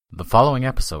The following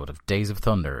episode of Days of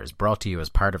Thunder is brought to you as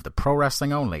part of the Pro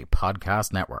Wrestling Only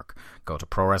podcast network. Go to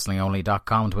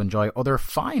ProWrestlingOnly.com to enjoy other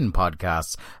fine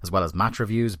podcasts, as well as match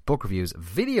reviews, book reviews,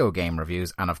 video game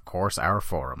reviews, and of course our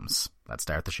forums. Let's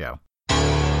start the show.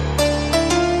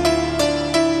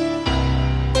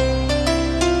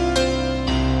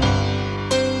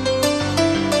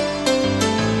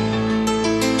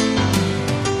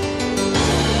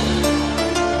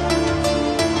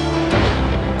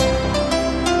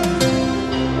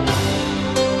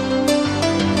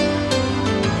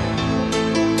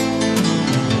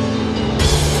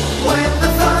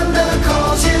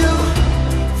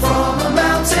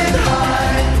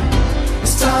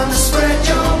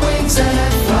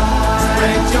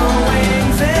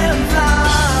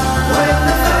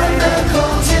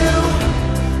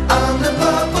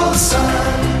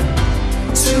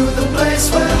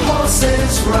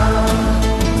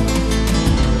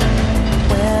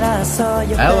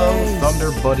 Hello,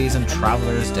 Thunder buddies and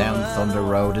travellers down Thunder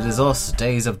Road. It is us,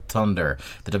 Days of Thunder,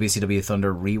 the WCW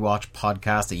Thunder rewatch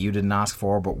podcast that you didn't ask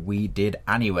for, but we did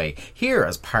anyway, here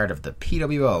as part of the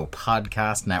PWO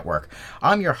Podcast Network.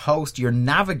 I'm your host, your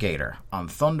navigator on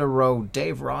Thunder Road,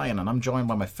 Dave Ryan, and I'm joined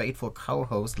by my faithful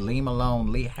co-host, Lee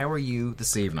Malone. Lee, how are you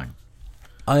this evening?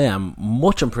 I am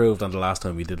much improved on the last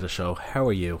time we did the show. How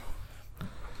are you?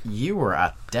 You were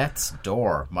at death's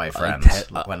door, my friend.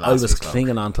 I was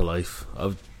clinging on to life.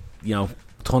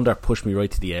 Thunder pushed me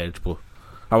right to the edge,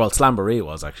 Slamboree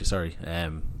was actually. Sorry,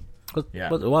 it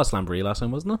was Slamboree last time,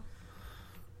 wasn't it?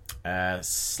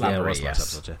 Slamboree,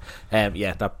 yes.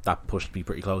 That pushed me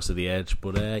pretty close to the edge.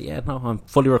 But I'm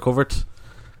fully recovered.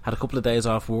 Had a couple of days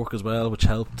off work as well, which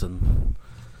helped, and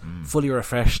fully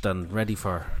refreshed and ready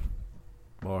for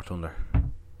more Thunder.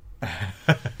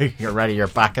 You're ready, you're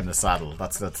back in the saddle.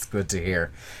 That's good to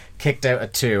hear. Kicked out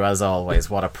at 2 as always.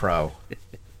 What a pro.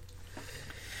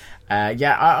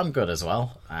 I'm good as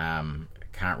well.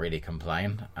 Can't really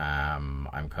complain.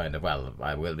 I'm kind of,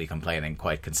 I will be complaining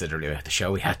quite considerably about the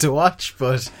show we had to watch,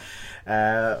 but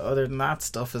other than that,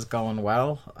 stuff is going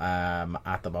well.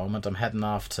 At the moment, I'm heading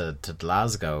off to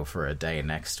Glasgow for a day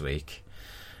next week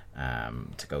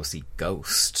to go see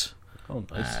Ghost. Oh,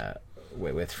 nice.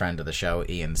 With friend of the show,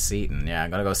 Ian Seaton. Yeah,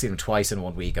 I'm going to go see them twice in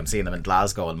 1 week. I'm seeing them in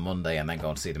Glasgow on Monday and then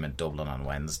going to see them in Dublin on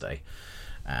Wednesday.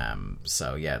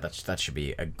 That should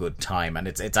be a good time. And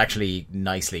it's actually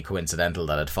nicely coincidental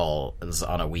that it falls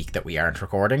on a week that we aren't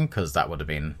recording, because that would have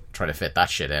been trying to fit that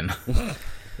shit in.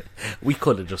 We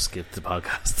could have just skipped the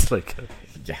podcast.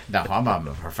 I'm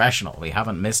a professional. We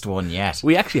haven't missed one yet.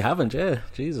 We actually haven't,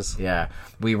 Jesus. Yeah,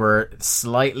 we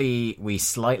slightly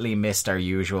missed our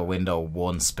usual window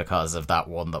once because of that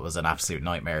one that was an absolute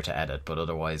nightmare to edit, but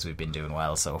otherwise we've been doing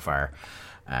well so far.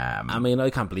 I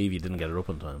can't believe you didn't get it up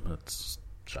on time. It's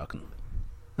shocking.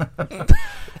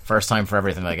 First time for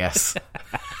everything, I guess.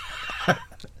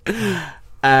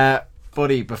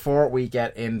 Buddy, before we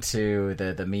get into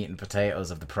the meat and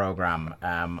potatoes of the programme,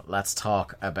 let's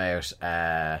talk about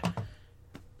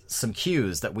some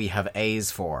cues that we have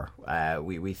A's for.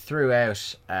 We threw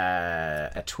out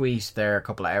a tweet there a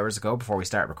couple of hours ago before we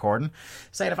start recording,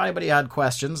 saying if anybody had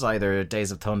questions, either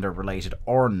Days of Thunder related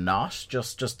or not,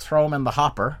 just throw them in the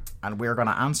hopper and we're going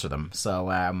to answer them. So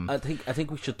I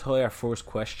think we should tie our first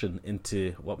question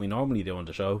into what we normally do on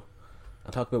the show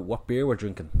and talk about what beer we're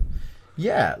drinking.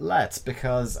 Yeah, let's,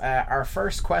 because our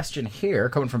first question here,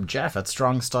 coming from Jeff at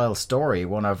Strong Style Story,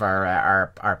 one of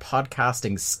our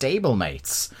podcasting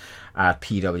stablemates at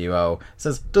PWO,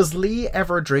 says, does Lee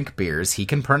ever drink beers he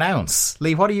can pronounce?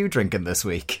 Lee, what are you drinking this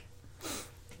week?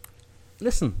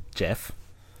 Listen, Jeff.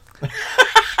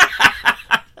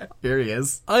 Here he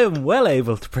is. I am well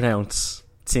able to pronounce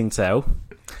Tsing Tsao.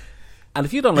 And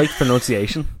if you don't like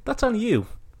pronunciation, that's on you.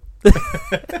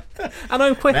 And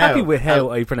I'm quite happy with how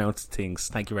I pronounce things.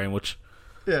 Thank you very much.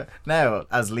 Yeah. Now,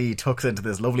 as Lee tucks into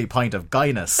this lovely pint of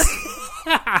Guinness.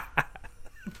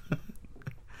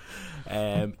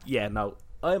 I'm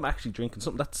actually drinking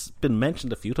something that's been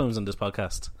mentioned a few times on this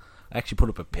podcast. I actually put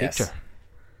up a picture. Yes.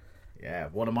 Yeah,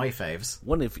 one of my faves.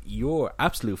 One of your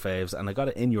absolute faves, and I got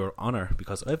it in your honour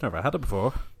because I've never had it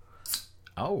before.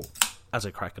 Oh. As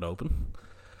I crack it open.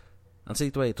 And see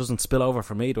the way it doesn't spill over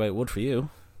for me the way it would for you.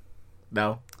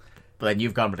 No. But then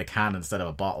you've gone with a can instead of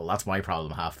a bottle. That's my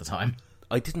problem half the time.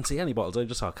 I didn't see any bottles. I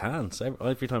just saw cans.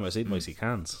 Every time I see them, I see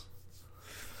cans.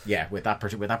 Yeah, with that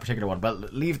particular one.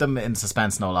 But leave them in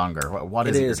suspense no longer. What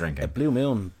is it you're drinking? A Blue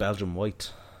Moon Belgian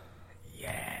White.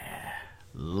 Yeah.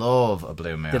 Love a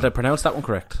Blue Moon. Did I pronounce that one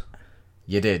correct?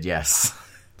 You did, yes.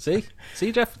 See,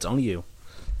 Jeff, it's only you.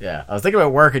 Yeah, I was thinking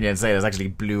about working you and saying it's actually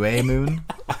Blue A Moon.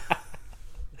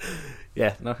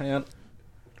 Yeah, no, hang on.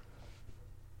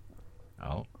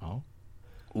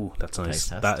 Ooh, that's nice. Taste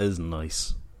test. That is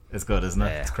nice. It's good, isn't it?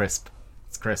 Yeah. It's crisp.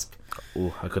 It's crisp.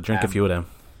 Ooh, I could drink a few of them.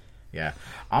 Yeah,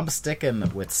 I'm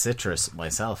sticking with citrus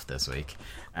myself this week,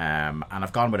 and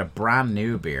I've gone with a brand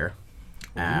new beer,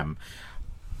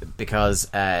 because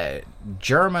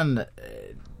German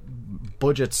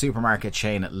budget supermarket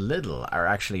chain Lidl are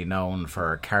actually known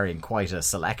for carrying quite a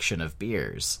selection of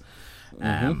beers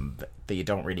that you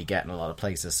don't really get in a lot of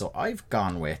places. So I've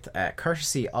gone with,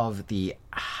 courtesy of the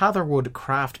Hatherwood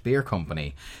Craft Beer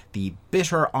Company, the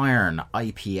Bitter Iron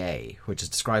IPA, which is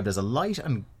described as a light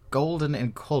and golden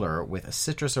in colour with a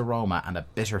citrus aroma and a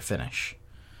bitter finish.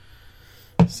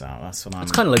 So that's what I'm...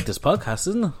 It's kind of like this podcast,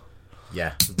 isn't it?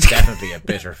 Yeah, it's definitely a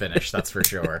bitter finish, that's for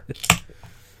sure.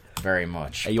 Very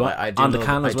much. Are you on the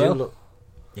can as well?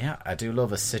 Yeah, I do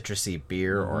love a citrusy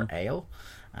beer or ale.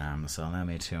 So allow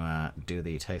me to do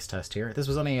the taste test here. This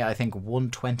was only, I think,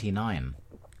 129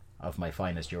 of my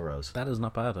finest euros. That is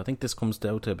not bad. I think this comes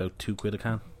down to about £2 a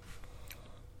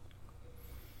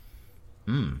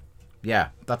can. Yeah,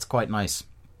 that's quite nice.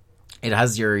 It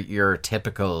has your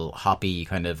typical hoppy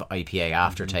kind of IPA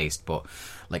aftertaste, but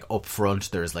like up front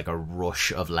there's like a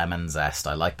rush of lemon zest.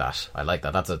 I like that.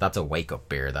 That's a wake up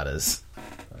beer, that is.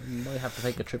 I might have to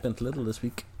take a trip into Lidl this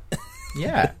week.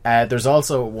 Yeah, there's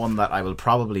also one that I will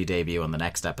probably debut on the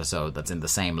next episode that's in the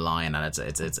same line, and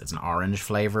it's an orange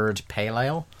flavoured pale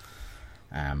ale.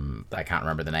 I can't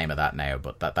remember the name of that now,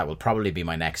 but that will probably be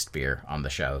my next beer on the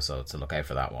show, so look out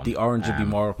for that one. The orange would be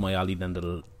more up my alley than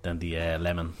the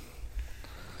lemon.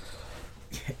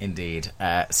 Indeed.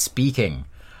 Speaking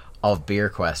of beer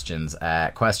questions,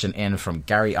 question in from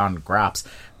Gary on Graps.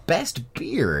 Best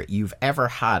beer you've ever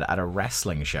had at a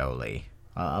wrestling show, Lee?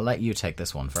 I'll let you take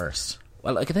this one first.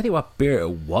 Well, I can tell you what beer it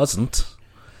wasn't.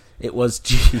 It was,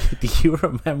 do you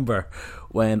remember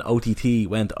when OTT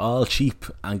went all cheap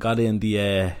and got in the,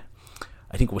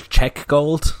 I think it was Czech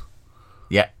Gold?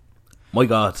 Yeah. My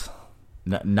God.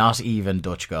 Not even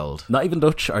Dutch Gold. Not even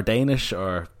Dutch or Danish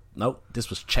or... No, this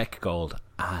was Czech Gold.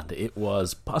 And it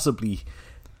was possibly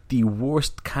the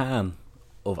worst can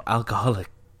of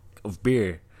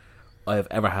beer I have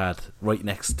ever had, right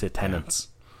next to Tennent's.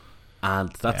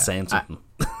 And that's saying something.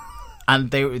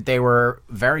 And they were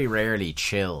very rarely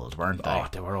chilled, weren't they? Oh,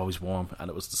 they were always warm, and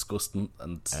it was disgusting.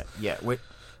 And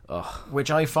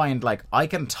which I find, like, I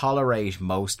can tolerate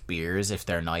most beers if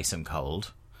they're nice and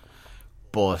cold,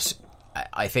 but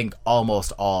I think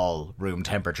almost all room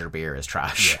temperature beer is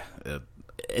trash. Yeah,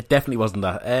 it definitely wasn't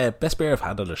that. Best beer I've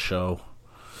had at a show.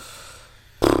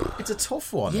 It's a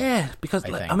tough one. Yeah, because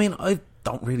I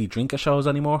don't really drink at shows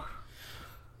anymore.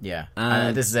 Yeah,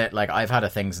 and this is it. Like, I've had a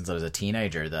thing since I was a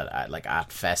teenager that,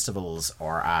 at festivals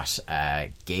or at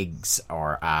gigs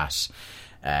or at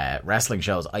wrestling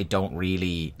shows, I don't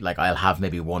really like. I'll have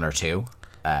maybe one or two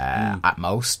at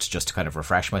most, just to kind of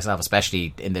refresh myself.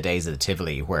 Especially in the days of the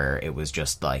Tivoli, where it was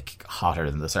just like hotter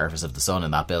than the surface of the sun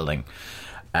in that building.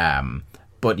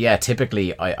 But yeah,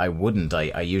 typically I wouldn't.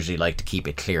 I usually like to keep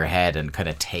a clear head and kind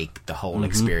of take the whole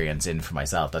experience in for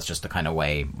myself. That's just the kind of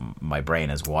way my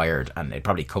brain is wired, and it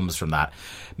probably comes from that.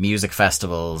 Music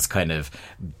festivals kind of...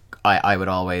 I would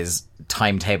always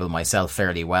timetable myself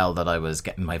fairly well that I was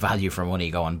getting my value for money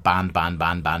going band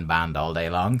all day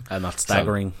long. And not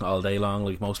staggering all day long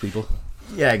like most people.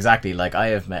 Yeah, exactly. Like, I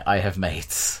have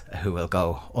mates who will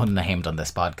go unnamed on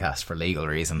this podcast for legal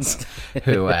reasons,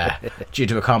 who, due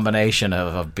to a combination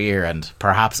of beer and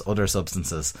perhaps other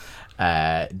substances,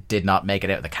 did not make it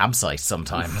out of the campsite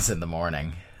sometimes in the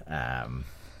morning.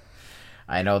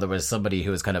 I know there was somebody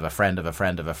who was kind of a friend of a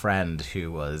friend of a friend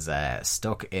who was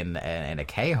stuck in a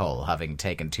K-hole having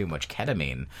taken too much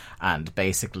ketamine and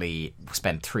basically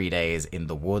spent 3 days in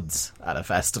the woods at a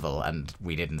festival, and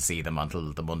we didn't see them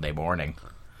until the Monday morning.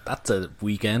 That's a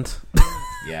weekend.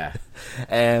 Yeah.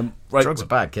 Right. Drugs are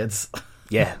bad, kids.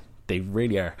 Yeah, they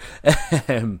really are.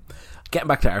 Getting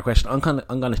back to our question, I'm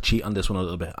gonna cheat on this one a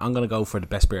little bit. I'm gonna go for the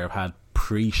best beer I've had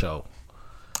pre-show.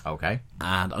 Okay.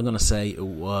 And I'm going to say it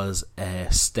was a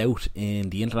stout in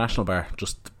the International Bar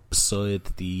just beside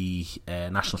the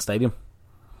National Stadium.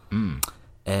 I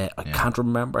can't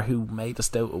remember who made the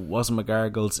stout. It wasn't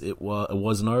McGargles. It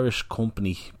was an Irish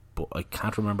company, but I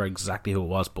can't remember exactly who it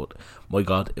was. But my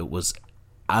God, it was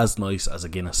as nice as a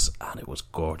Guinness, and it was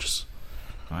gorgeous.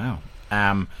 Wow.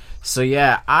 So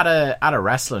yeah, at a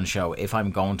wrestling show, if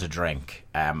I'm going to drink,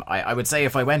 I would say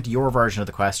if I went your version of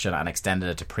the question and extended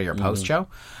it to pre or post show,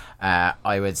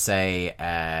 I would say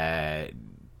a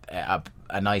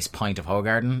nice pint of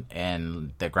Hogarden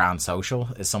in the Grand Social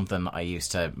is something I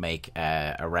used to make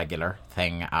a regular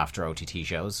thing after OTT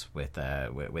shows with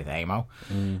Amo,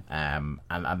 and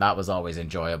that was always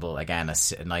enjoyable. Again,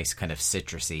 a nice kind of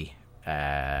citrusy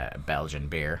Belgian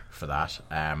beer for that.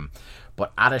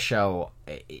 But at a show,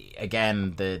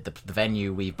 again, the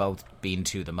venue we've both been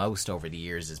to the most over the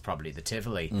years is probably the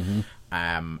Tivoli.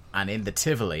 And in the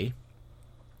Tivoli,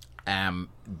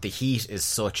 the heat is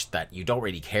such that you don't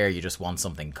really care, you just want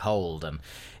something cold. And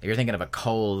if you're thinking of a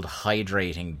cold,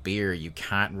 hydrating beer, you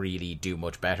can't really do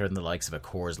much better than the likes of a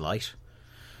Coors Light.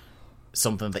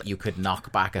 Something that you could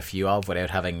knock back a few of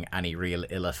without having any real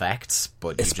ill effects,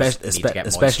 but you just need to get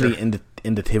especially moisture.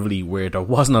 in the Tivoli where there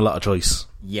wasn't a lot of choice.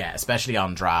 Yeah, especially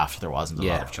on draft, there wasn't a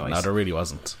lot of choice. No, there really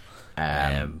wasn't.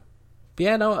 But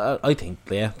yeah, no, I think,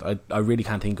 I really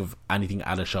can't think of anything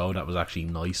at a show that was actually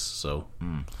nice. So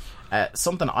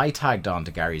something I tagged on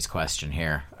to Gary's question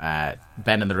here,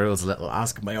 bending the rules a little,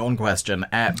 asking my own question.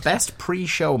 Best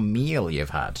pre-show meal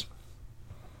you've had?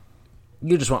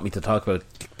 You just want me to talk about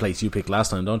the place you picked last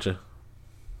time, don't you?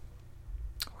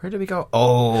 Where did we go?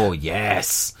 Oh,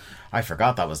 yes. I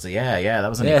forgot that was that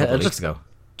was only a couple of weeks ago.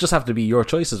 Just have to be your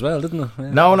choice as well, didn't it?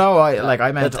 Yeah. No,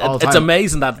 I meant all the time. It's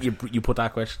amazing that you put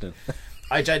that question in.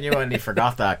 I genuinely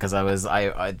forgot that because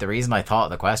the reason I thought of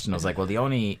the question was like, well, the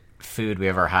only food we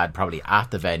ever had probably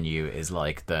at the venue is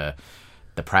like the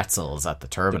pretzels at the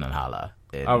Turban and Hala.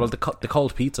 The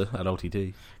cold pizza at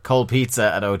OTT. Cold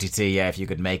pizza at OTT, yeah, if you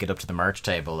could make it up to the merch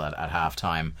table at half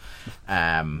time.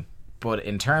 But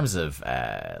in terms of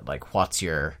like, what's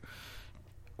your,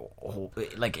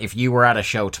 like, if you were at a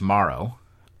show tomorrow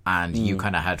and you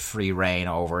kind of had free reign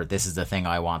over, this is the thing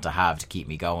I want to have to keep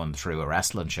me going through a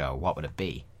wrestling show, what would it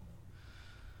be?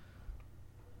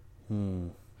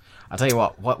 I'll tell you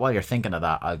what, while you're thinking of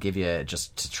that, I'll give you,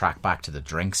 just to track back to the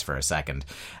drinks for a second,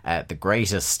 the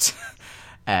greatest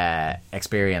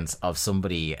experience of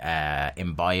somebody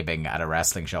imbibing at a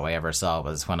wrestling show I ever saw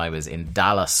was when I was in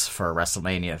Dallas for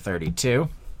WrestleMania 32.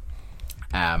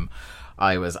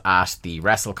 I was at the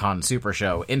WrestleCon Super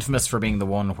Show, infamous for being the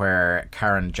one where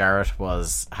Karen Jarrett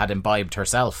had imbibed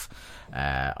herself,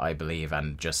 I believe,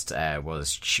 and just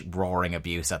was roaring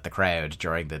abuse at the crowd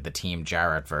during the Team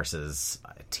Jarrett versus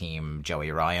Team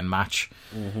Joey Ryan match.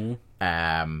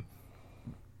 During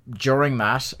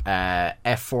that,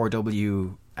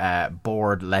 F4W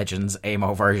board legends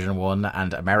Amo version 1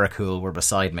 and Americool were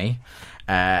beside me,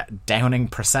 downing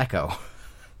Prosecco.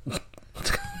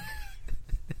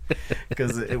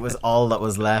 Because it was all that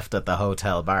was left at the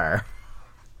hotel bar.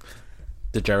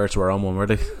 The Jarretts were on one, were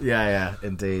they? Yeah,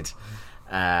 indeed.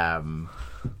 But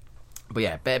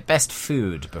yeah, best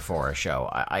food before a show.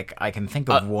 I can think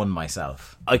of one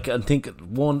myself. I can think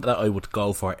of one that I would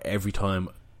go for every time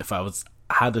if I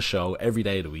had a show every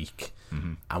day of the week,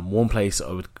 and one place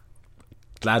I would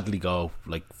gladly go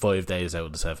like 5 days out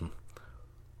of the 7.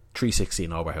 360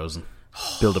 in Oberhausen.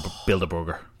 Build a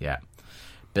burger. Yeah.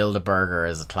 Build a Burger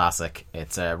is a classic.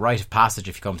 It's a rite of passage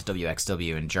if you come to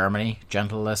WXW in Germany,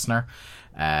 gentle listener.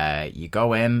 You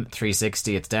go in,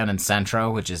 360, it's down in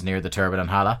Centro, which is near the Turban and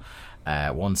Hala.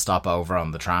 One stop over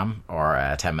on the tram, or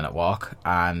a 10-minute walk.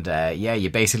 And you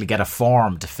basically get a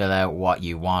form to fill out what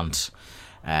you want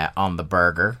on the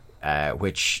burger,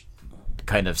 which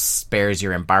kind of spares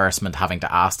your embarrassment having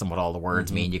to ask them what all the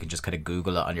words mean. You can just kind of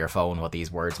Google it on your phone what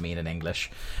these words mean in English,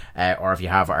 or if you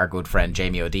have our good friend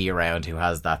Jamie O'D around, who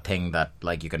has that thing that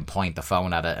like you can point the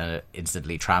phone at it and it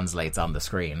instantly translates on the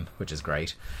screen, which is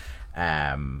great.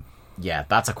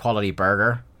 That's a quality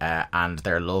burger, and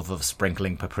their love of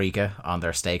sprinkling paprika on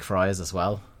their steak fries as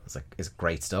well is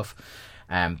great stuff.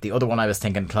 The other one I was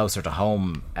thinking closer to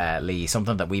home, Lee,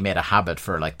 something that we made a habit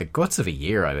for like the guts of a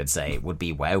year, I would say, would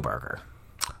be Wow Burger.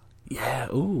 Yeah,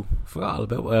 forgot all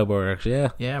about Wow Burger, actually,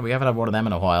 Yeah, we haven't had one of them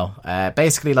in a while.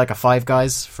 Basically like a Five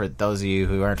Guys, for those of you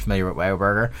who aren't familiar with Wow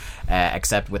Burger,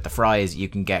 except with the fries, you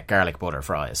can get garlic butter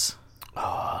fries.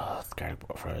 Oh, garlic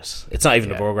butter fries. It's not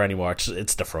even a burger anymore,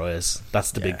 it's the fries.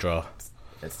 That's the big draw.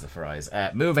 It's the fries.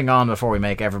 Moving on before we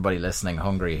make everybody listening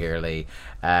hungry here, Lee.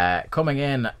 Coming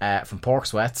in from Pork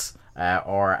Sweats,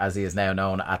 or as he is now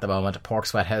known at the moment, Pork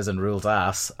Sweathausen rules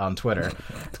ass on Twitter.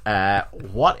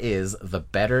 What is the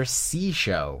better C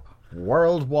show,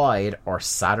 worldwide or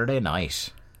Saturday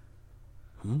night?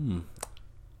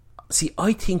 See,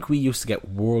 I think we used to get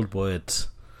worldwide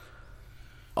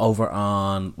over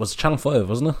on, was it Channel 5,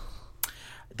 wasn't it?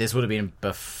 This would have been,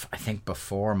 I think,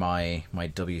 before my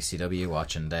WCW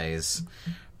watching days.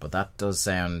 But that does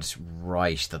sound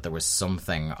right, that there was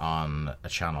something on a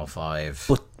Channel 5.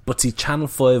 But see, Channel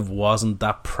 5 wasn't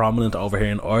that prominent over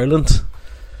here in Ireland.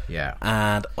 Yeah.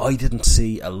 And I didn't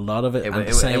see a lot of it.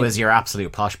 It was your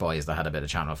absolute posh boys that had a bit of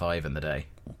Channel 5 in the day.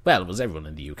 Well, it was everyone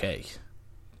in the UK.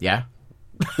 Yeah.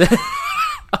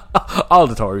 All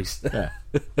the Tories. Yeah.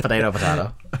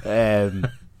 Potato.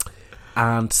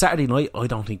 And Saturday night, I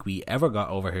don't think we ever got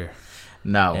over here.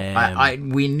 No,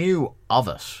 we knew of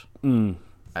it.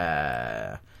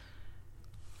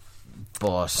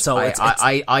 But So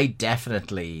I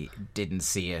definitely didn't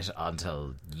see it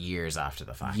until years after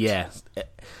the fact. Yeah.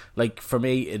 Like, for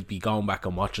me, it'd be going back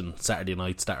and watching Saturday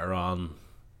nights that are on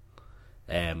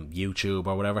YouTube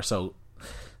or whatever. So,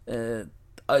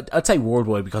 I'd say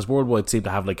Worldwide, because Worldwide seem to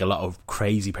have like a lot of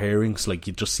crazy pairings. Like,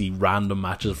 you just see random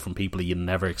matches from people you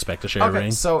never expect to share a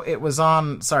ring. So it was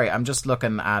on. Sorry, I'm just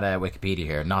looking at Wikipedia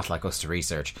here, not like us to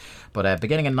research. But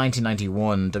beginning in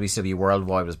 1991, WCW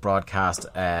Worldwide was broadcast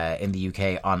in the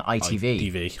UK on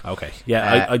ITV. ITV, okay,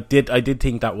 yeah, I did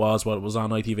think that was what it was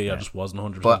on ITV. Yeah. I just wasn't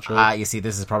 100% sure. But you see,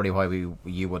 this is probably why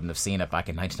you wouldn't have seen it back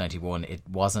in 1991. It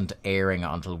wasn't airing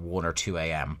until 1 or 2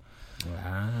 a.m.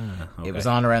 Okay. It was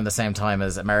on around the same time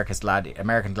as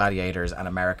American Gladiators and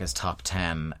America's Top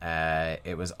 10.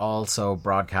 It was also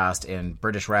broadcast in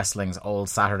British Wrestling's old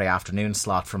Saturday afternoon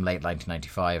slot from late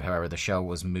 1995. However, the show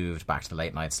was moved back to the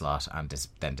late night slot and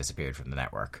then disappeared from the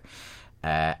network.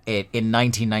 In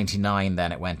 1999,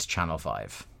 then it went to Channel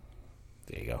 5.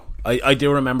 There you go. I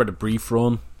do remember the brief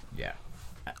run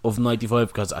of 95,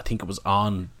 because I think it was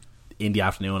on in the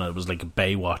afternoon, and it was like a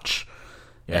Baywatch.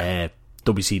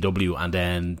 WCW, and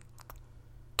then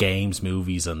games,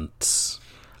 movies, and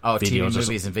TV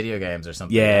movies and video games or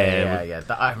something. Yeah.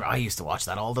 I used to watch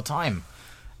that all the time.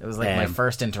 It was like my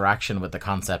first interaction with the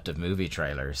concept of movie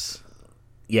trailers.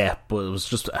 Yeah, but it was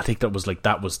just, I think that was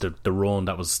the run,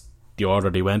 that was the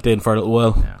order they went in for a little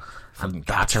while. Yeah. And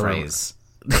catchphrase.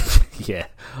 Yeah,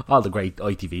 all the great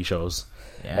ITV shows.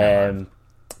 Yeah.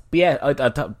 But yeah,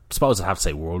 I suppose I'd have to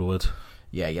say Worldwide.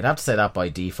 Yeah, you'd have to say that by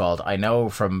default. I know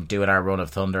from doing our Run of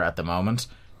Thunder at the moment,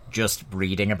 just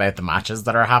reading about the matches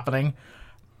that are happening,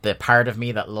 the part of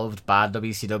me that loved bad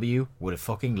WCW would have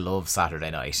fucking loved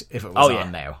Saturday night if it was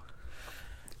on now.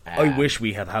 I wish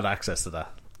we had access to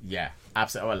that. Yeah,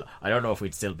 absolutely. Well, I don't know if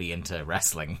we'd still be into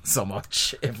wrestling so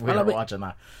much if we were watching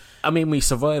that. I mean, we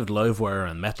survived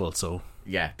Livewire and Metal, so...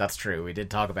 Yeah, that's true. We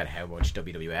did talk about how much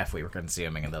WWF we were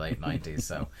consuming in the late 90s,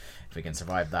 so if we can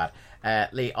survive that.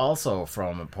 Lee, also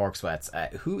from Pork Sweats,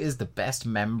 who is the best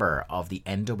member of the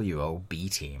NWO B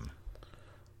team?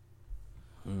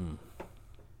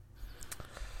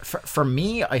 For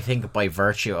me, I think by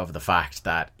virtue of the fact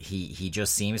that he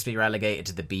just seems to be relegated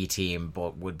to the B team,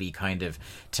 but would be kind of,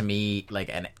 to me, like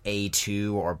an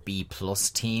A2 or B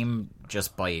plus team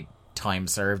just by time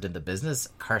served in the business.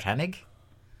 Kurt Hennig?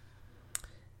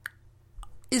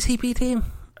 Is he B team?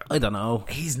 I don't know.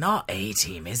 He's not A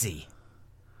team, is he?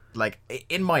 Like,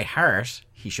 in my heart,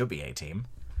 he should be A team.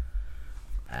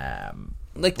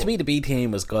 To me, the B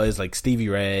team was guys like Stevie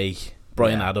Ray,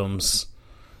 Brian Adams,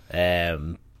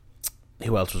 who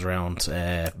else was around?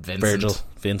 Virgil,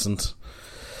 Vincent,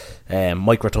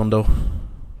 Mike Rotundo.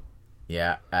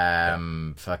 Yeah,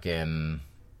 fucking...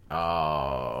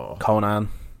 Oh... Conan.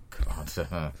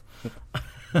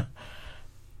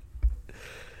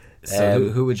 So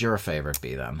who would your favourite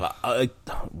be then?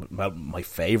 Well, my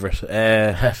favourite,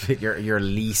 your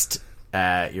least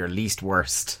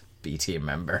worst B team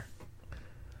member.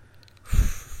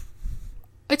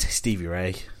 I'd say Stevie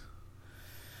Ray.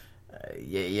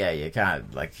 You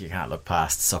can't look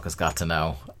past Sucker's Got to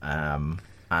Know, and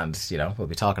we'll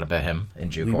be talking about him in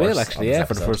due course. We will actually,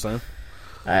 for the first time.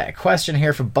 A question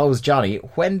here from Bo's Johnny: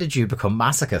 when did you become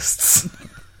masochists?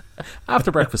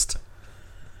 After breakfast.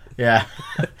 Yeah.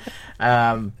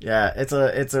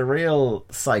 It's a real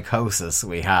psychosis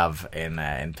we have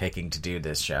in picking to do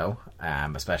this show,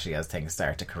 especially as things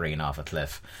start to careen off a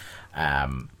cliff.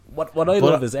 What I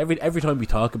love is every time we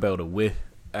talk about it with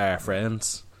our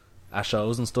friends at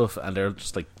shows and stuff, and they're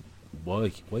just like,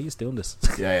 why are you doing this?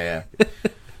 Yeah.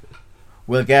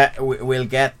 We'll get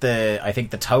I think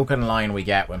the token line we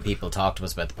get when people talk to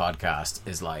us about the podcast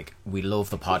is like, we love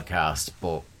the podcast,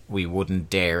 but we wouldn't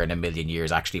dare in a million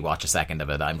years actually watch a second of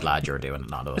it. I'm glad you're doing it,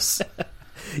 not us.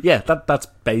 Yeah, that's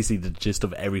basically the gist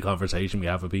of every conversation we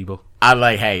have with people. I'm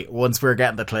like, hey, once we're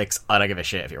getting the clicks, I don't give a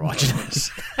shit if you're watching it.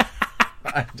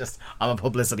 I'm a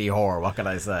publicity whore, what can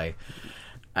I say?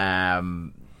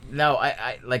 No,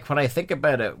 I like, when I think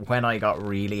about it, when I got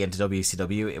really into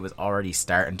WCW, it was already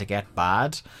starting to get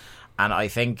bad. And I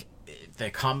think the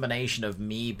combination of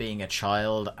me being a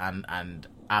child and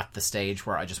at the stage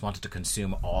where I just wanted to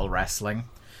consume all wrestling,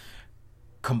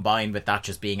 combined with that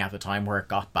just being at the time where it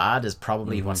got bad, is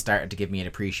probably what started to give me an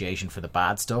appreciation for the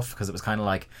bad stuff. Because it was kind of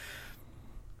like,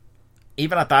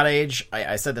 even at that age,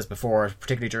 I said this before,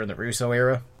 particularly during the Russo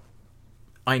era,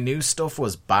 I knew stuff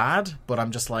was bad, but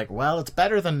I'm just like, well, it's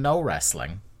better than no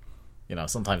wrestling.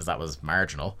 Sometimes that was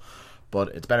marginal. but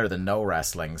it's better than no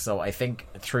wrestling. So I think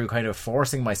through kind of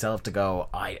forcing myself to go,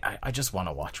 I just want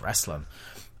to watch wrestling,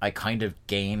 I kind of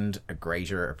gained a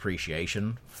greater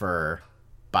appreciation for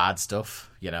bad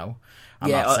stuff, you know? I'm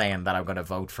not saying that I'm going to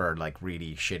vote for like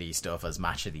really shitty stuff as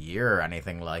match of the year or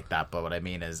anything like that, but what I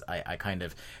mean is I kind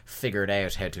of figured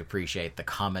out how to appreciate the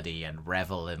comedy and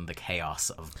revel in the chaos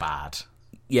of bad.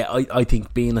 Yeah, I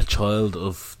think being a child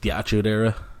of the Attitude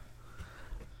Era,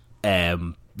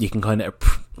 you can kind of,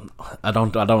 I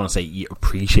don't want to say you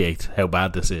appreciate how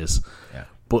bad this is,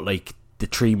 but like the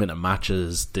 3-minute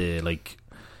matches, the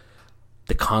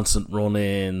constant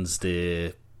run-ins,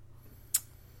 the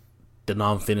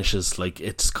non-finishes, like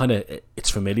it's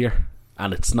familiar,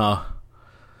 and it's not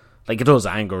like, it does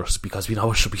anger us because we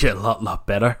know it should be a lot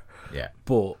better. Yeah,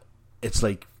 but it's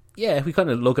like, yeah, we kind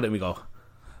of look at it and we go,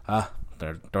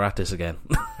 they're at this again.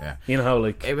 Yeah. You know,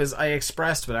 like, it was, I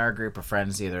expressed with our group of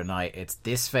friends the other night, it's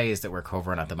this phase that we're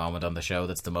covering at the moment on the show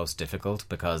that's the most difficult,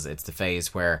 because it's the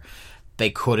phase where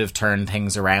they could have turned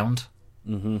things around.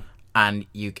 Mm-hmm. And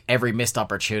every missed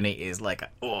opportunity is like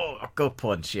a gut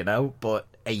punch, you know. But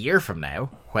a year from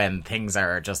now, when things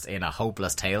are just in a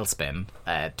hopeless tailspin,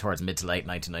 towards mid to late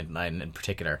 1999 in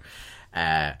particular,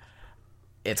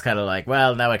 it's kind of like,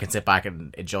 well, now I can sit back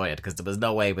and enjoy it, because there was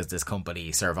no way was this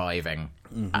company surviving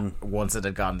once it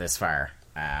had gone this far.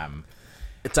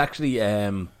 It's actually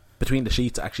Between the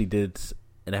Sheets actually did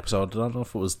an episode, I don't know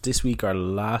if it was this week or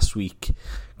last week,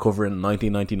 covering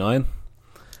 1999.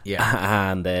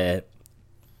 Yeah. And the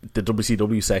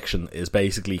WCW section is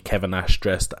basically Kevin Nash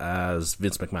dressed as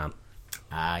Vince McMahon.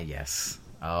 Ah, yes.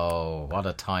 Oh, what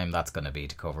a time that's going to be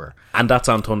to cover. And that's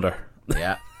on Thunder.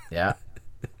 Yeah, yeah.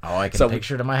 Oh, I can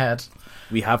picture it in my head.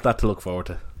 We have that to look forward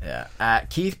to. Yeah.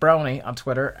 Keith Brownie on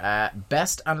Twitter,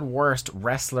 best and worst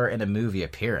wrestler in a movie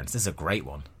appearance. This is a great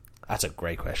one. That's a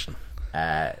great question.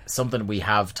 Something we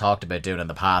have talked about doing in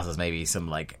the past is maybe some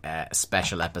like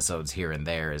special episodes here and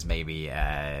there, is maybe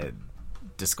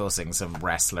discussing some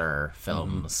wrestler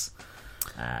films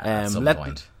at some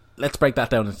point. Let's break that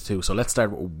down into two. So let's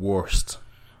start with worst.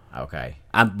 Okay.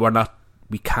 And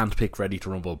we can't pick Ready to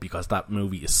Rumble because that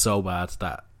movie is so bad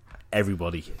that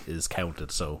everybody is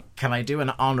counted. So can I do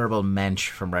an honourable mensch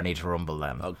from Ready to Rumble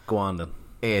then? Oh, go on then.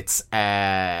 It's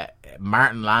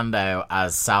Martin Landau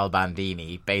as Sal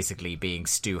Bandini, basically being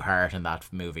Stu Hart in that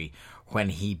movie, when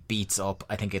he beats up,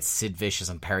 I think it's Sid Vicious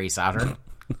and Perry Saturn.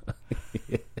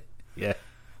 Yeah.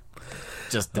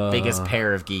 Just the biggest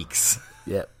pair of geeks.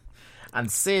 Yeah.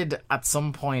 And Sid, at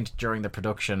some point during the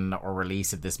production or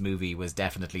release of this movie, was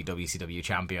definitely WCW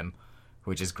champion,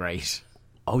 which is great.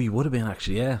 Oh, you would have been,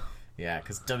 actually, yeah. Yeah,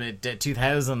 because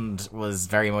 2000 was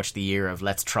very much the year of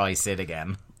let's try Sid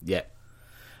again. Yeah.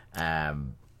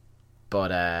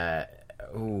 But let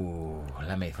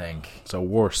me think. So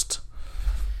worst.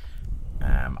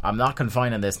 I'm not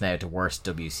confining this now to worst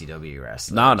WCW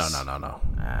wrestlers. No.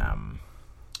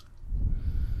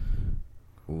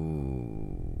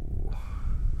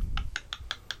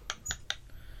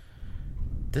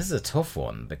 This is a tough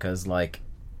one because, like,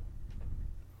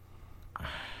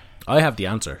 I have the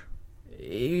answer.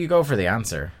 You go for the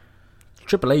answer.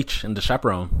 Triple H and the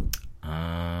Chaperone.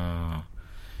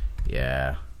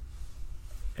 Yeah.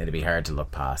 It'd be hard to look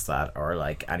past that. Or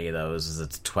like any of those. Is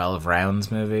it 12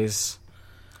 Rounds movies?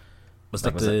 Was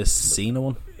that the Cena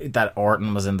one? That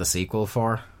Orton was in the sequel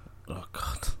for? Oh,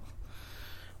 God.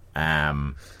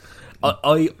 I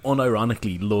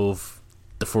unironically love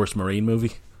the first Marine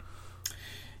movie.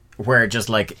 Where just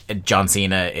like John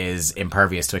Cena is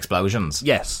impervious to explosions.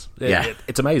 Yes. Yeah.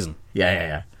 It's amazing.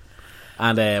 Yeah.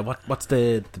 And what's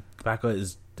the back guy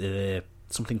is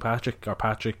something Patrick or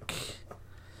Patrick?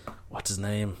 What's his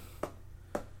name?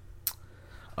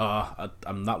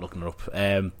 I'm not looking it up.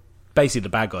 Basically, the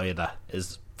bad guy that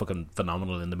is fucking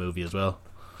phenomenal in the movie as well.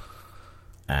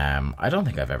 I don't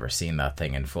think I've ever seen that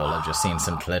thing in full. I've just seen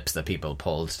some clips that people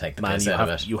pulled to take the piss out of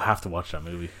it. You have to watch that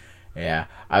movie. Yeah,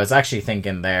 I was actually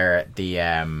thinking there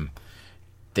the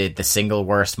single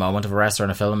worst moment of a wrestler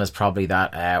in a film is probably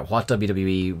that. What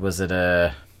WWE was it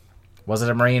a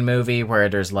Marine movie where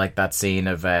there's like that scene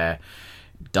of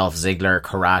Dolph Ziggler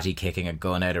karate kicking a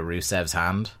gun out of Rusev's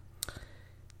hand?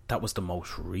 That was the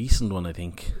most recent one, I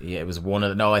think. Yeah, it was one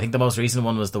of I think the most recent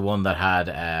one was the one that had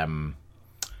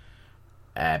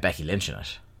Becky Lynch in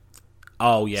it.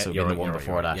 Oh yeah, so you're the one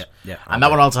before that. Yeah. And that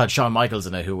one also had Shawn Michaels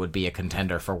in it, who would be a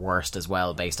contender for worst as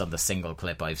well, based on the single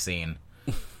clip I've seen.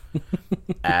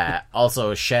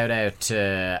 Also, shout out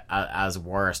to as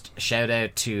worst. Shout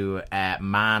out to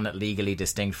man legally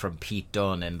distinct from Pete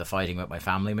Dunne in the Fighting With My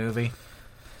Family movie.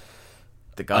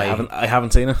 The guy I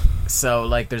haven't seen it. So,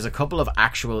 like, there's a couple of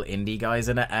actual indie guys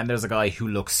in it, and there's a guy who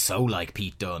looks so like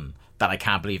Pete Dunne that I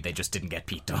can't believe they just didn't get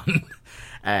Pete Dunne.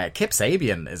 Kip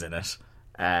Sabian is in it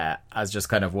as just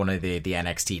kind of one of the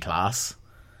NXT class.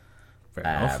 Fair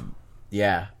enough.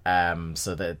 Yeah.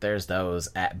 So there's those.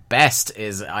 Best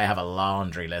is I have a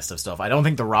laundry list of stuff. I don't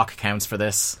think The Rock counts for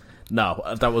this. No,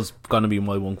 that was going to be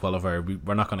my one qualifier.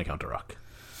 We're not going to count The Rock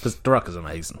because The Rock is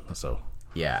amazing. So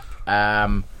yeah.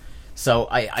 So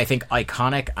I think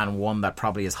iconic, and one that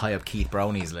probably is high up Keith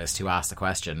Broney's list, who asked the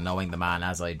question, knowing the man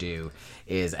as I do,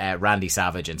 is Randy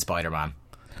Savage in Spider-Man.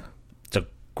 It's a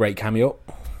great cameo.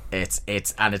 It's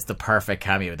the perfect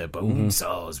cameo. The bone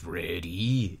saw's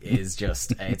ready is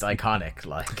just it's iconic.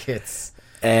 Like it's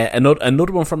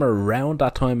another one from around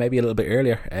that time, maybe a little bit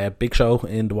earlier. Big Show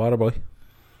in The Waterboy.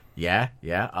 Yeah,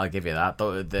 I'll give you that.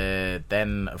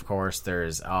 Then of course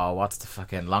there's what's the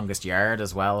fucking Longest Yard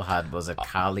as well? Was it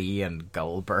Khali and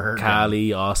Goldberg?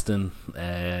 Khali, Austin,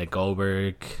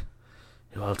 Goldberg.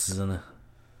 Who else is in it?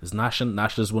 Is Nash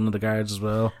is one of the guards as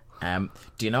well.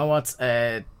 Do you know what's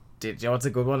do you know what's a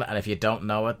good one? And if you don't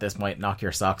know it, this might knock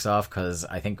your socks off, because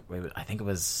I think it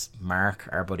was Mark,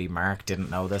 our buddy Mark, didn't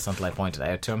know this until I pointed it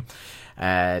out to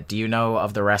him. Do you know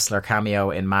of the wrestler cameo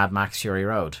in Mad Max Fury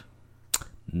Road?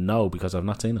 No, because I've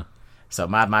not seen it. So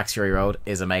Mad Max Fury Road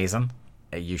is amazing.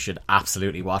 You should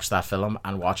absolutely watch that film,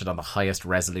 and watch it on the highest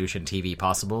resolution TV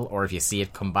possible, or if you see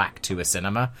it come back to a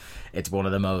cinema, it's one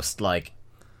of the most like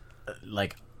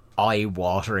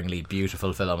eye-wateringly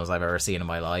beautiful films I've ever seen in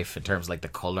my life, in terms of like the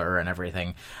colour and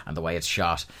everything and the way it's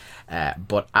shot.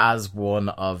 But as one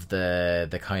of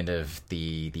the kind of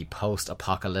the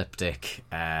post-apocalyptic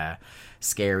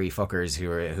scary fuckers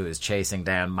who is chasing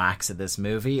down Max in this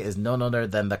movie is none other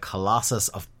than the Colossus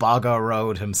of Boggo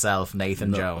Road himself,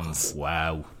 Nathan Jones.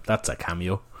 Wow, that's a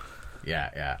cameo.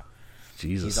 Yeah.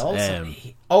 Jesus. He's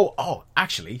also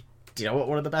actually, do you know what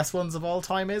one of the best ones of all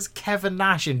time is? Kevin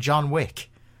Nash in John Wick.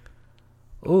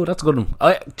 Oh, that's a good one.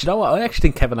 Do you know what? I actually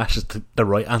think Kevin Nash is the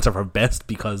right answer for best,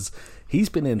 because he's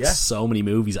been in so many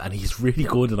movies and he's really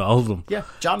good in all of them. Yeah,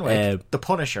 John Wick, The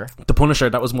Punisher. The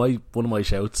Punisher, that was one of my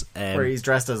shouts. Where he's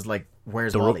dressed as like,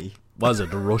 where's Wally? Was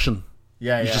it the Russian?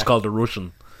 Yeah, he's just called the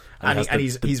Russian. And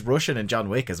he's Russian in John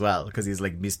Wick as well, because he's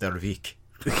like Mr. Vic.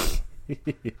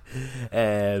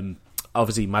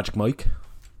 Obviously Magic Mike.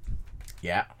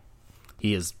 Yeah.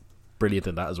 He is brilliant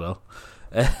in that as well.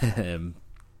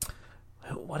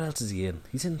 What else is he in?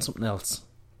 He's in something else.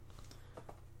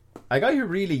 A guy who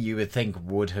really you would think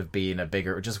would have been a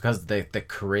bigger, just because the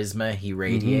charisma he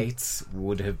radiates,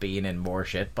 would have been in more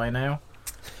shit by now.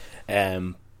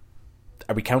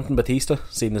 Are we counting Batista,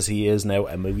 seeing as he is now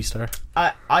a movie star?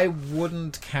 I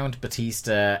wouldn't count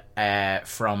Batista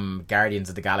from Guardians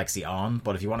of the Galaxy on,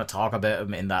 but if you want to talk about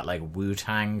him in that like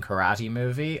Wu-Tang karate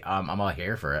movie, I'm all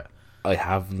here for it. I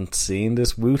haven't seen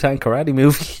this Wu-Tang karate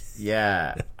movie.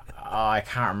 Yeah. I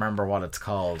can't remember what it's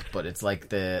called, but it's like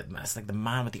the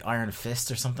man with the iron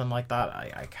fist or something like that.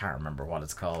 I can't remember what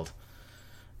it's called.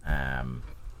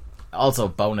 Also,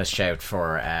 bonus shout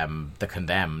for The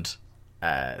Condemned,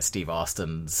 Steve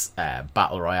Austin's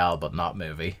Battle Royale but not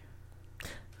movie.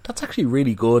 That's actually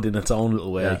really good in its own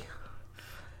little way. Yeah.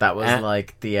 That was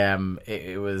like the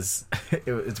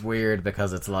it's weird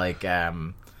because it's like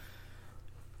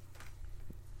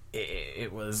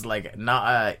it was like not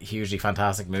a hugely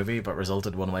fantastic movie, but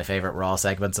resulted in one of my favourite Raw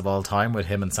segments of all time with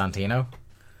him and Santino.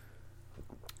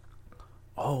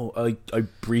 Oh, I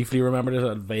briefly remembered it.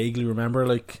 I vaguely remember,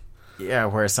 like... Yeah,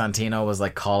 where Santino was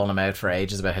like calling him out for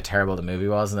ages about how terrible the movie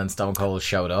was, and then Stone Cold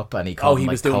showed up and he called him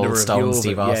like Cold Stone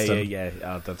Steve Austin. Yeah.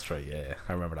 Oh, that's right. Yeah,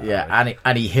 I remember that. Yeah, right.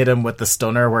 and he hit him with the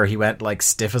stunner where he went like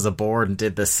stiff as a board and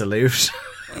did the salute.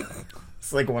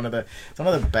 It's like one of the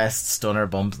best stunner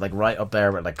bumps, like right up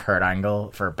there with like Kurt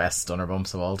Angle for best stunner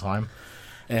bumps of all time.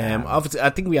 Obviously, I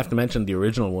think we have to mention the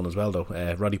original one as well,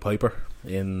 though. Roddy Piper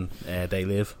in They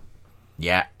Live.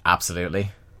 Yeah, absolutely.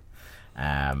 The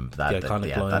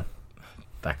iconic line.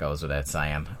 That goes without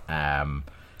saying. Are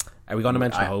we going to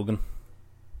mention Hogan?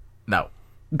 No.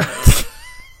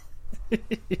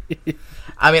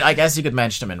 I mean, I guess you could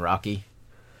mention him in Rocky.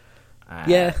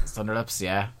 Yeah. Thunderlips,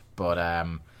 yeah. But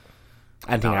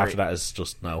anything after that is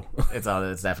just no. It's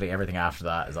definitely everything after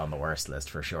that is on the worst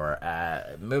list for sure.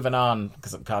 Moving on,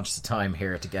 because I'm conscious of time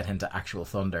here to get into actual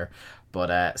Thunder.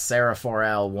 But Sarah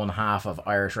Forel, one half of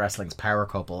Irish Wrestling's Power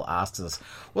Couple, asks us,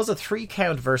 was a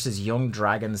 3-count versus Young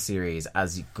Dragon series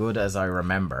as good as I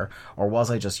remember, or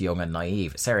was I just young and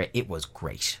naive? Sarah, it was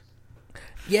great.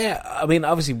 Yeah, I mean,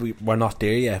 obviously we're not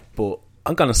there yet, but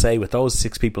I'm going to say with those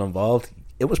 6 people involved,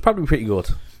 it was probably pretty good.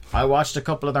 I watched a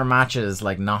couple of their matches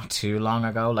like not too long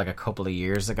ago, like a couple of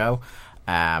years ago.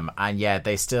 And yeah,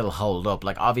 they still hold up.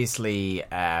 Like obviously,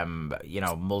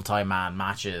 multi-man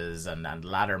matches and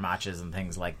ladder matches and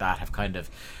things like that have kind of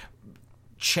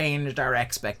changed our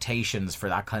expectations for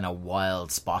that kind of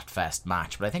wild spot fest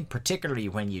match. But I think particularly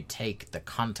when you take the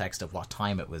context of what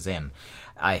time it was in,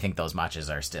 I think those matches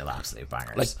are still absolute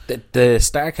bangers. Like the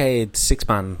Starrcade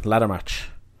 6-man ladder match.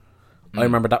 I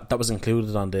remember that was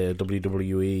included on the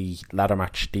WWE ladder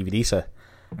match DVD set.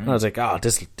 And I was like,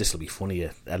 this will be funny,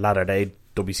 a ladder day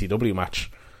WCW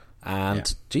match.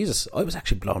 And Jesus, I was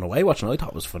actually blown away watching it. I thought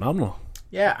it was phenomenal.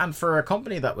 Yeah, and for a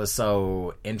company that was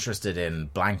so interested in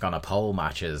blank on a pole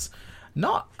matches,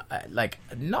 not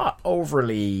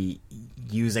overly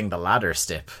using the ladder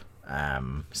stip.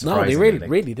 No, they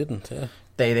really didn't. Yeah.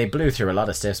 They blew through a lot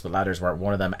of stiffs, but ladders weren't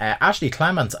one of them. Ashley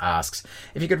Clements asks,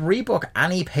 if you could rebook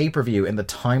any pay-per-view in the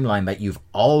timeline that you've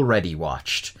already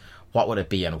watched, what would it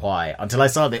be and why? Until I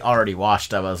saw they already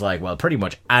watched, I was like, well, pretty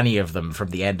much any of them from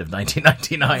the end of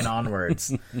 1999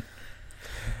 onwards.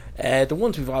 The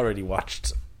ones we've already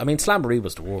watched, I mean, Slamboree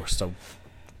was the worst, so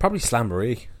probably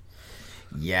Slamboree.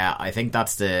 Yeah, I think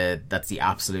that's the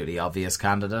absolutely obvious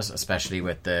candidate, especially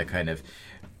with the kind of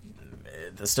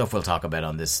the stuff we'll talk about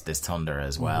on this Thunder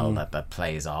as well, that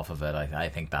plays off of it. I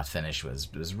think that finish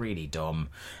was really dumb.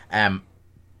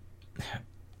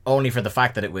 Only for the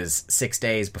fact that it was 6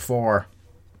 days before,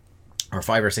 or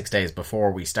 5 or 6 days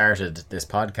before we started this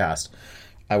podcast,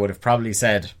 I would have probably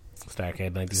said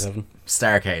Starrcade 97.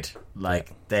 Starrcade.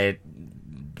 Like, the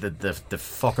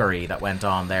fuckery that went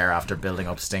on there after building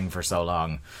up Sting for so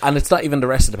long. And it's not even the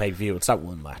rest of the pay-per-view, it's that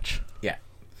one match. Yeah.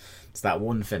 It's that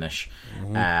one finish.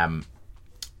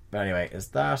 But anyway, is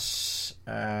that...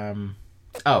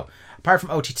 apart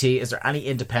from OTT, is there any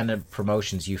independent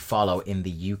promotions you follow in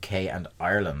the UK and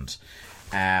Ireland?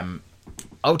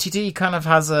 OTT kind of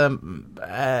has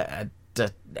an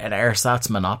ersatz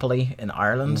monopoly in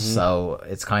Ireland, so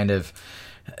it's kind of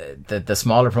the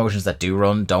smaller promotions that do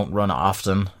run don't run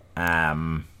often.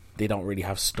 They don't really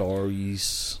have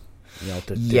stories,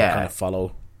 to kind of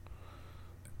follow.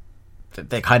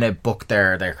 They kind of book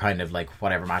their kind of like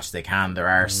whatever match they can. There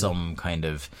are some kind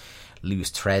of loose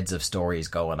threads of stories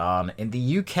going on. In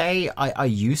the UK, I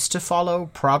used to follow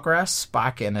Progress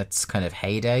back in its kind of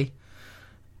heyday.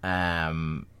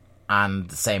 And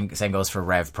the same goes for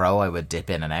Rev Pro. I would dip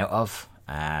in and out of.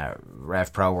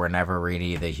 Rev Pro were never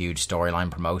really the huge storyline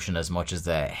promotion as much as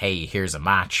the, hey, here's a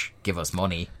match, give us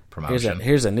money promotion.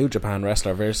 Here's a New Japan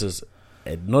wrestler versus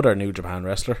another New Japan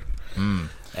wrestler.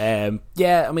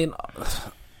 Yeah, I mean,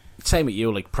 same with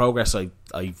you. Like Progress,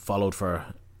 I followed for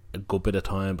a good bit of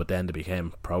time, but then they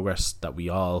became Progress that we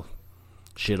all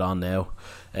shit on now.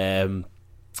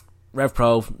 Rev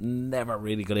Pro, never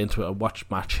really got into it. I watched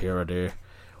match here or there.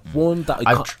 One that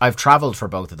I've travelled for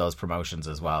both of those promotions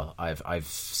as well.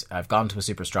 I've gone to a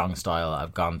Super Strong Style.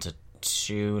 I've gone to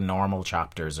 2 normal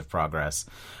chapters of Progress,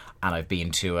 and I've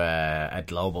been to a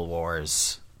Global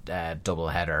Wars double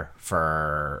header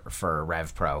for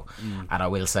Rev Pro. And I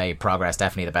will say Progress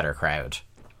definitely the better crowd.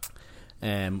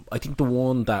 I think the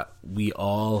one that we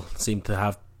all seem to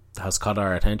have has caught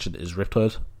our attention is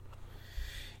Riptide.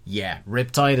 Yeah,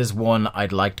 Riptide is one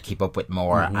I'd like to keep up with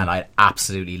more, and I'd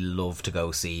absolutely love to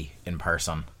go see in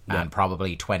person. Yeah. And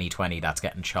probably 2020, that's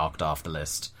getting chalked off the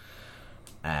list.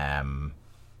 I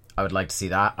would like to see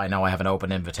that. I know I have an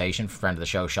open invitation for friend of the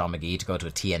show, Sean McGee, to go to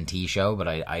a TNT show, but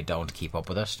I don't keep up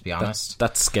with it, to be honest.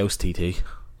 That's Scouse TT.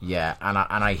 Yeah, and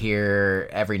I hear,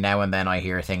 every now and then I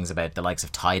hear things about the likes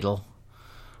of Tidal.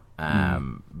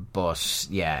 But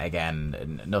yeah,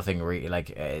 again, nothing really,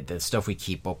 like the stuff we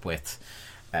keep up with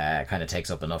kind of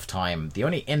takes up enough time. The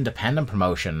only independent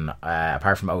promotion,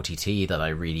 apart from OTT, that I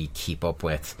really keep up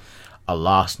with a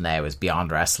lot now is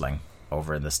Beyond Wrestling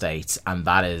over in the States, and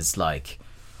that is like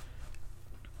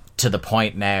to the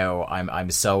point now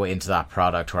I'm so into that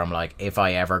product where I'm like, if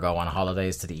I ever go on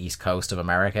holidays to the East Coast of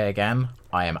America again,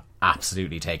 I am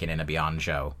absolutely taking in a Beyond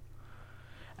show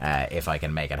if I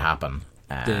can make it happen.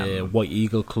 The White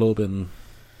Eagle Club in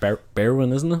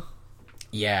Berwyn, isn't it?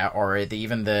 Yeah, or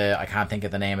even the, I can't think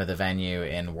of the name of the venue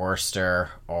in Worcester,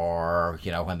 or,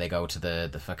 when they go to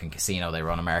the fucking casino they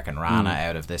run American Rana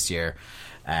out of this year.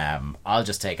 I'll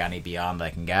just take any Beyond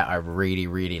I can get. I really,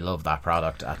 really love that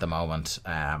product at the moment.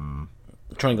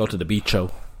 Try and go to the beach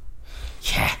show.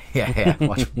 Yeah.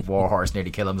 Watch Warhorse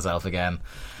nearly kill himself again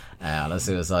on a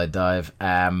suicide dive.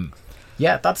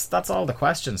 Yeah, that's all the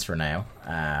questions for now.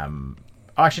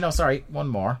 Actually, no, sorry, one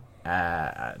more.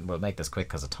 We'll make this quick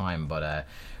because of time, but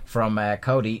From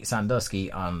Cody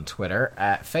Sandusky on Twitter,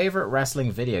 favorite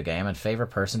wrestling video game and favorite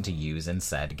person to use in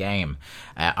said game.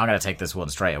 I'm going to take this one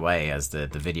straight away as the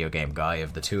video game guy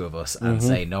of the two of us and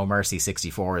say No Mercy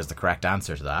 64 is the correct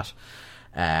answer to that.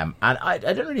 And I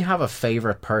don't really have a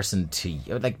favorite person to,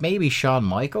 like, maybe Shawn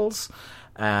Michaels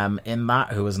in that,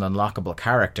 who was an unlockable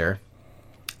character.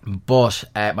 But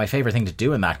my favorite thing to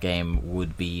do in that game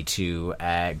would be to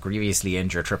grievously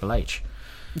injure Triple H.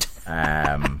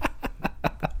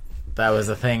 That was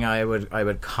a thing I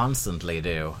would constantly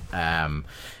do, to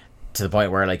the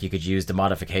point where, like, you could use the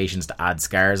modifications to add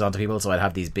scars onto people. So I'd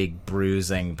have these big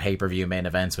bruising pay-per-view main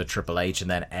events with Triple H,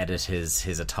 and then edit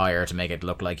his attire to make it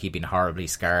look like he'd been horribly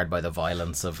scarred by the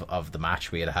violence of the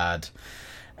match we had.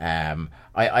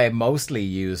 I mostly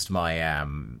used my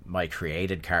my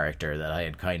created character that I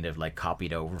had kind of like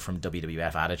copied over from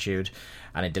WWF Attitude,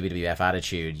 and in WWF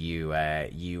Attitude you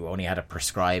only had a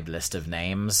prescribed list of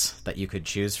names that you could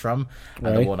choose from,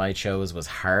 and the one I chose was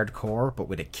Hardcore, but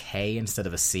with a K instead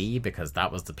of a C, because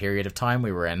that was the period of time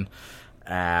we were in.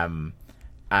 And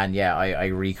yeah, I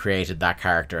recreated that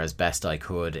character as best I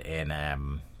could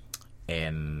in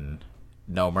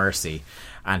No Mercy,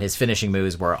 and his finishing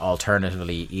moves were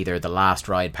alternatively either the Last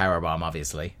Ride Powerbomb,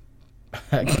 obviously,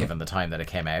 given the time that it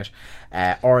came out,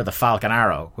 or the Falcon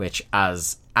Arrow, which,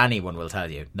 as anyone will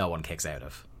tell you, no one kicks out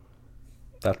of.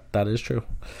 That is true.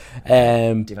 Do you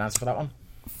have an answer for that one?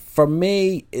 For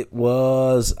me, it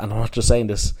was, and I'm not just saying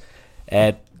this,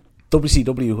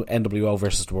 WCW NWO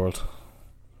versus the World.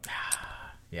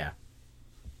 Yeah.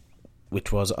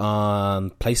 Which was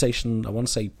on PlayStation, I want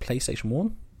to say PlayStation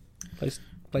 1?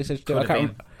 PlayStation 2? I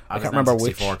can't remember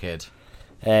which. Kid.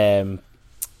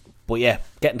 But yeah,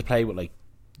 getting to play with like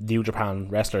New Japan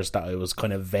wrestlers that I was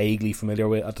kind of vaguely familiar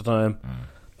with at the time,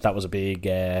 that was a big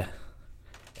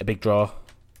draw.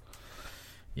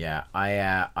 Yeah,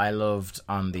 I loved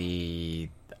playing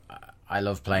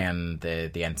the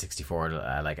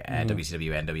N64,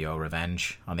 WCW NWO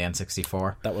Revenge on the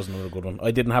N64. That was another good one.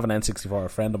 I didn't have an N64, a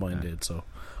friend of mine did, so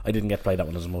I didn't get to play that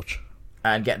one as much.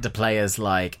 And getting to play as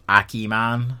like Aki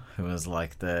Man, who was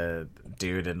like the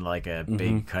dude in like a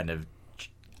big kind of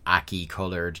Aki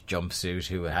coloured jumpsuit,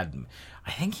 who had,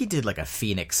 I think he did like a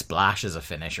Phoenix Splash as a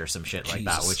finish or some shit like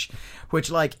that,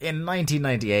 which like in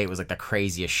 1998 was like the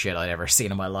craziest shit I'd ever seen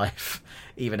in my life,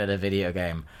 even in a video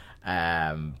game.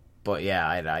 But yeah,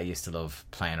 I used to love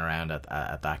playing around at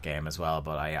that game as well.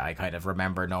 But I kind of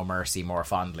remember No Mercy more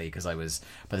fondly, because by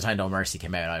the time No Mercy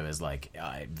came out, I was like,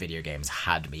 video games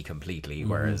had me completely.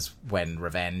 Whereas when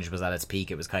Revenge was at its peak,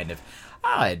 it was kind of,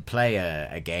 I'd play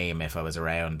a game if I was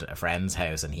around a friend's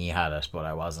house and he had it, but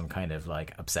I wasn't kind of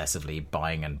like obsessively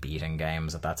buying and beating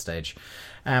games at that stage.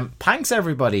 Thanks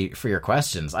everybody for your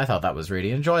questions. I thought that was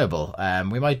really enjoyable.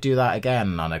 We might do that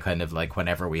again on a kind of like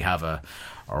whenever we have a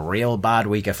real bad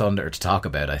week of Thunder to talk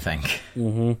about, I think.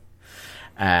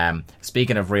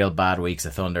 Speaking of real bad weeks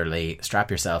of Thunder, Lee,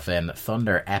 strap yourself in.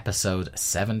 Thunder episode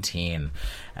 17,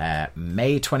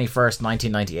 May 21st,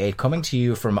 1998, coming to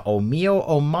you from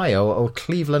Ohio,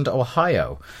 Cleveland,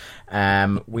 Ohio.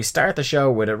 We start the show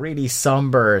with a really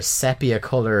somber,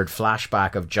 sepia-coloured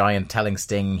flashback of Giant telling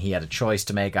Sting he had a choice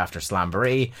to make after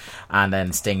Slamboree, and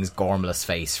then Sting's gormless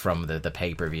face from the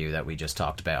pay-per-view that we just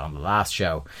talked about on the last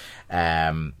show.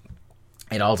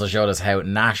 It also showed us how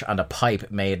Nash and a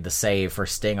pipe made the save for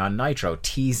Sting on Nitro,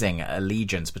 teasing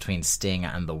allegiance between Sting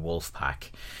and the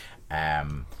Wolfpack.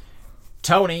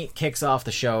 Tony kicks off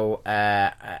the show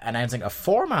announcing a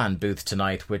four-man booth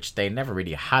tonight, which they never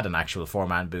really had an actual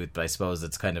four-man booth, but I suppose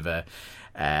it's kind of a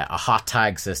hot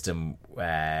tag system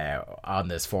on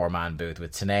this four-man booth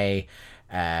with Tenay.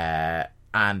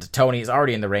 And Tony is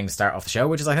already in the ring to start off the show,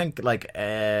 which is, I think, like...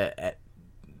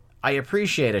 I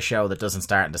appreciate a show that doesn't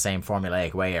start in the same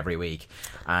formulaic way every week.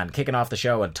 And kicking off the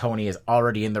show and Tony is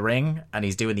already in the ring and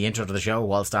he's doing the intro to the show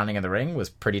while standing in the ring was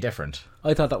pretty different.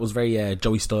 I thought that was very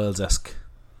Joey Styles-esque.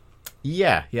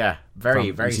 Yeah.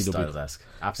 Very Styles-esque.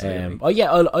 Absolutely.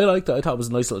 I liked it. I thought it was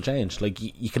a nice little change. Like,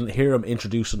 you can hear him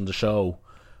introducing the show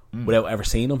without ever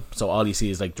seeing him. So all you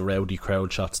see is like the rowdy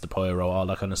crowd shots, the pyro, all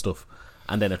that kind of stuff.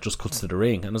 And then it just cuts to the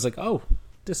ring. And I was like, oh,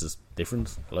 this is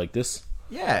different. I like this.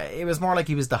 Yeah, it was more like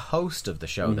he was the host of the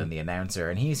show than the announcer,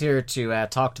 and he's here to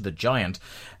talk to the Giant.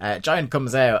 Giant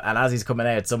comes out, and as he's coming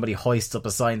out, somebody hoists up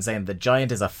a sign saying the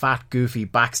Giant is a fat, goofy,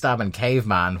 backstabbing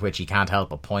caveman, which he can't help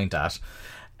but point at.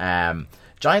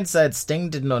 Giant said Sting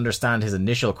didn't understand his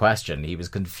initial question. He was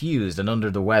confused and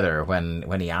under the weather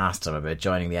when he asked him about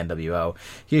joining the NWO.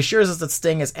 He assures us that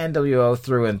Sting is NWO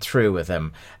through and through with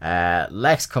him.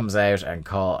 Lex comes out and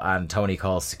Tony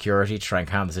calls security to try and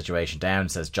calm the situation down,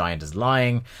 says Giant is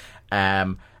lying.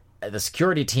 the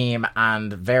security team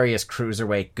and various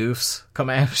cruiserweight goofs come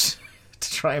out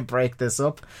to try and break this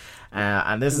up.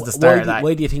 And this is the start of that.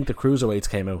 Why do you think the cruiserweights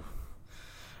came out?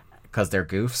 Because they're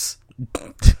goofs.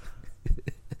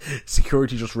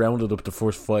 Security just rounded up the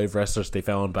first 5 wrestlers they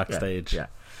found backstage. Yeah.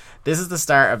 This is the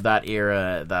start of that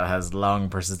era that has long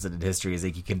persisted in history. Is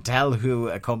like you can tell who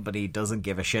a company doesn't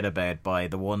give a shit about by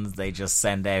the ones they just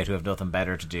send out who have nothing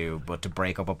better to do but to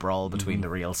break up a brawl between the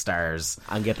real stars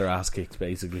and get their ass kicked,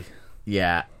 basically.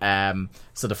 Yeah.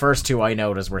 So the first 2 I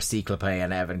noticed were Cyclope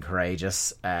and Evan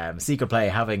Courageous. Cyclope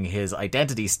having his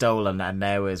identity stolen and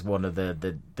now is one of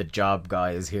the job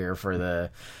guys here for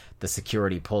the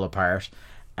security pull apart.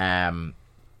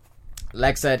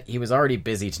 Lex said he was already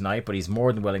busy tonight, but he's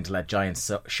more than willing to let Giant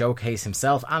showcase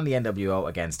himself and the NWO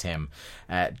against him.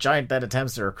 Giant then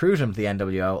attempts to recruit him to the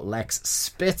NWO. Lex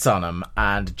spits on him,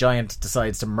 and Giant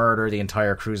decides to murder the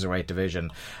entire Cruiserweight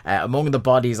division. Among the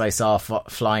bodies I saw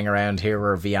flying around here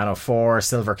were Viano 4,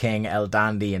 Silver King, El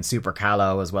Dandy, and Super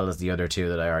Callow, as well as the other 2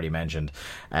 that I already mentioned.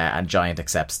 And Giant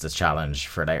accepts the challenge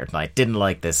for later tonight. Didn't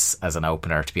like this as an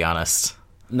opener, to be honest.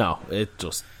 No, it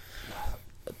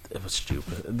was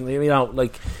stupid. You know,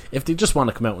 like, if they just want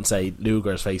to come out and say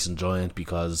Luger's facing Giant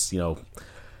because, you know,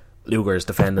 Luger is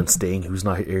defending Sting, who's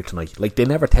not here tonight. Like, they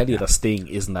never tell you that Sting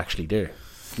isn't actually there.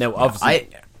 Now, obviously,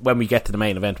 when we get to the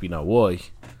main event, we know why.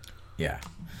 Yeah.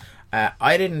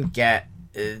 I didn't get...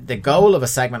 the goal of a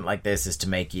segment like this is to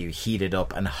make you heated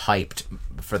up and hyped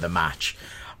for the match.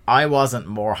 I wasn't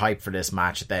more hyped for this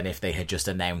match than if they had just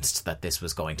announced that this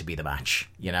was going to be the match,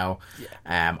 you know?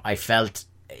 Yeah. I felt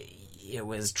it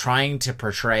was trying to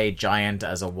portray Giant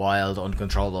as a wild,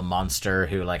 uncontrollable monster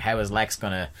who, like,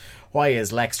 why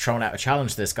is Lex thrown out a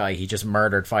challenge to this guy? He just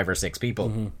murdered 5 or 6 people.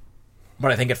 Mm-hmm.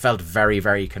 But I think it felt very,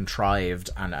 very contrived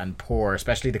and poor,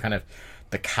 especially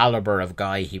the caliber of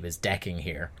guy he was decking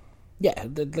here. Yeah,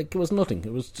 like, it was nothing.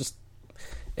 It was just...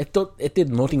 It did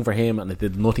nothing for him, and it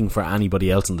did nothing for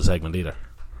anybody else in the segment either.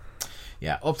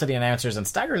 Yeah, up to the announcers, and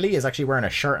Stagger Lee is actually wearing a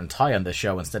shirt and tie on this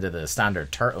show instead of the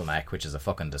standard turtleneck, which is a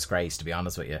fucking disgrace, to be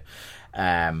honest with you.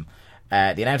 The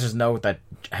announcers note that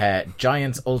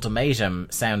Giant's ultimatum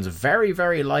sounds very,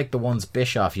 very like the ones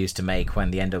Bischoff used to make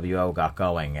when the NWO got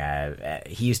going.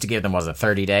 He used to give them,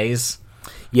 30 days?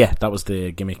 Yeah, that was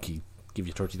the gimmick. He'd give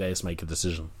you 30 days to make a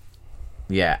decision.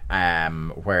 Yeah,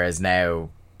 whereas now...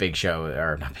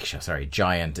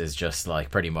 Giant is just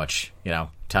like pretty much, you know,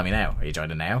 tell me now, are you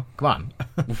joining now? Come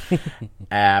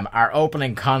on. Our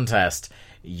opening contest,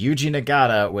 Yuji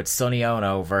Nagata with Sonny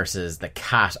Ono versus the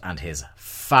Cat and his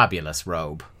fabulous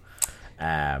robe.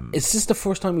 Is this the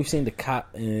first time we've seen the Cat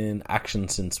in action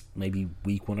since maybe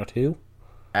week 1 or 2?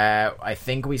 I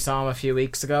think we saw him a few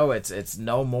weeks ago. It's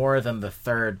no more than the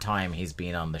 3rd time he's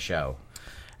been on the show.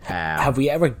 Have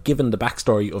we ever given the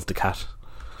backstory of the Cat?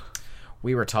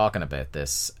 We were talking about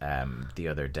this the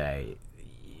other day.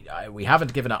 We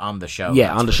haven't given it on the show.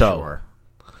 Yeah, on the show.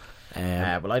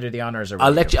 Sure. Will I do the honours? Or I'll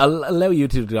allow you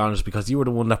to do the honours because you were the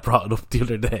one that brought it up the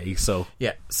other day. So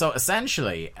yeah. So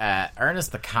essentially,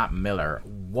 Ernest the Cat Miller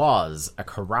was a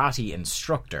karate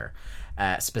instructor,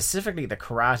 specifically the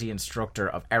karate instructor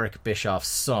of Eric Bischoff's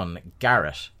son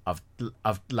Garrett of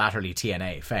latterly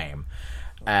TNA fame.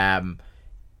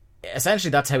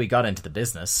 Essentially, that's how he got into the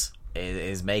business.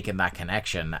 Is making that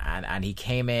connection, and he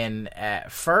came in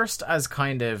first as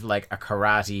kind of like a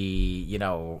karate, you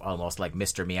know, almost like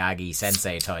Mr. Miyagi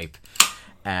sensei type.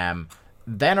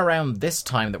 Then around this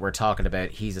time that we're talking about,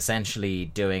 he's essentially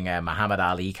doing a Muhammad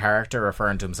Ali character,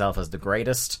 referring to himself as the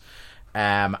greatest.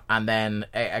 And then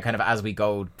kind of as we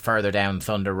go further down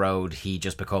Thunder Road, he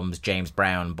just becomes James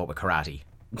Brown but with karate.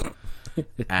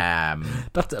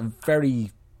 That's a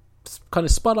very kind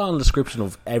of spot on description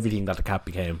of everything that the Cat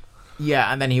became.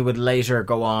 Yeah, and then he would later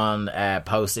go on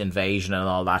post Invasion and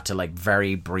all that to like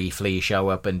very briefly show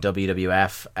up in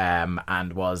WWF,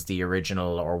 and was the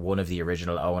original or one of the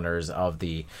original owners of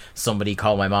the Somebody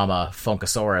Call My Mama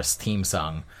Funkasaurus theme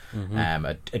song. Mm-hmm.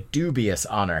 A dubious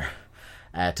honor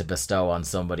to bestow on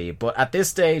somebody. But at this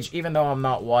stage, even though I'm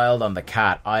not wild on the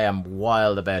Cat, I am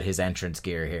wild about his entrance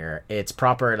gear here. It's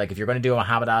proper, like if you're going to do a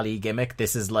Muhammad Ali gimmick,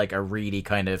 this is like a really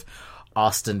kind of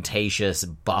ostentatious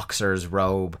boxer's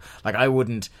robe. Like I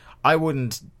wouldn't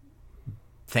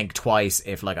think twice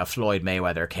if like a Floyd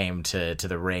Mayweather came to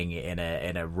the ring in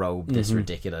a robe this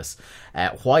ridiculous.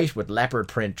 White with leopard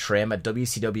print trim, a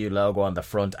WCW logo on the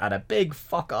front, and a big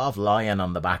fuck off lion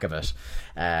on the back of it.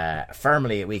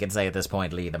 Firmly, we can say at this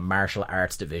point, Lee, the martial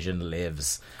arts division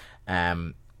lives.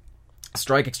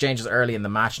 Strike exchanges early in the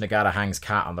match. Nagata hangs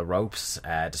Cat on the ropes,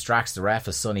 distracts the ref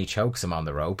as Sonny chokes him on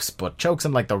the ropes, but chokes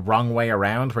him like the wrong way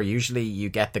around, where usually you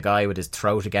get the guy with his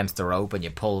throat against the rope and you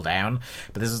pull down,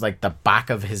 but this is like the back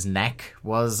of his neck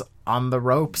was on the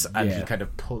ropes and he kind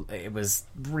of pulled. It was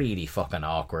really fucking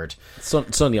awkward.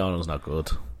 Sonny Onoo's not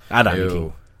good at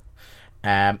anything.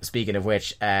 Speaking of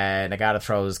which, Nagata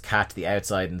throws Cat to the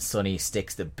outside and Sonny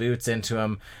sticks the boots into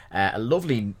him. A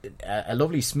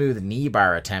lovely smooth knee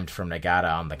bar attempt from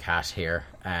Nagata on the Cat here.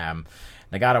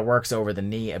 Nagata works over the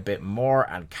knee a bit more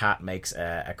and Cat makes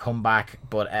a comeback,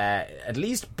 but at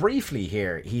least briefly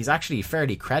here, he's actually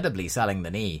fairly credibly selling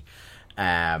the knee,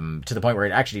 to the point where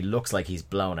it actually looks like he's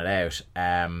blown it out.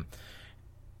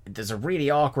 There's a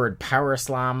really awkward power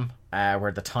slam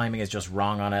where the timing is just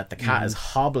wrong on it. The Cat is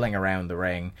hobbling around the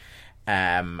ring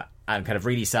and kind of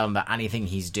really selling that anything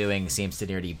he's doing seems to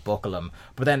nearly buckle him.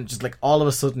 But then just like all of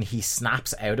a sudden he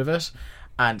snaps out of it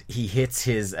and he hits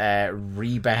his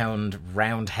rebound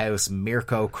roundhouse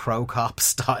Mirko Krokop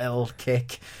style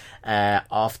kick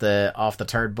off the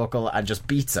third buckle and just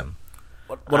beats him.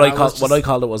 What I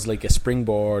called it was like a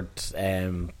springboard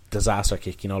disaster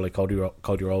kick, like Cody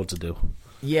Rhodes would do.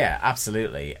 Yeah,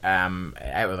 absolutely.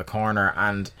 Out of the corner,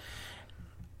 and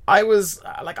I was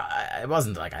like, it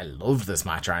wasn't like I loved this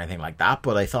match or anything like that,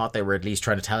 but I thought they were at least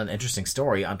trying to tell an interesting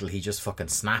story until he just fucking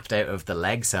snapped out of the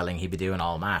leg selling he'd be doing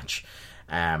all match.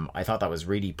 I thought that was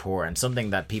really poor and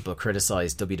something that people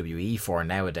criticize WWE for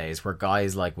nowadays, where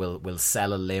guys like will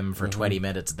sell a limb for 20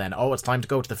 minutes and then, it's time to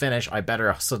go to the finish, I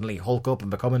better suddenly hulk up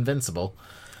and become invincible.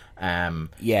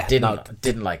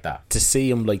 Didn't like that. To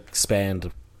see him like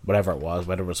spend whatever it was,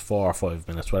 whether it was 4 or 5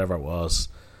 minutes, whatever it was,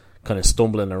 kind of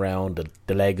stumbling around,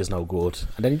 the leg is no good,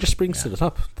 and then he just springs to the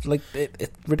top. Like, it's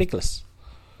ridiculous.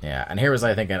 Yeah, and here was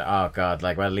I thinking, oh god,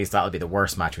 like, well, at least that'll be the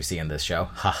worst match we see in this show.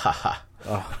 Ha ha ha.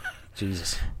 Oh,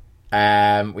 Jesus. We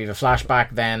have a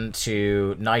flashback then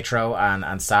to Nitro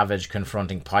and Savage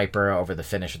confronting Piper over the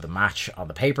finish of the match on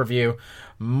the pay-per-view.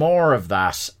 More of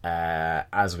that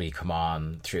as we come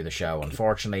on through the show,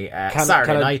 unfortunately.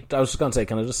 Saturday night. I was just going to say,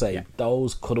 can I just say,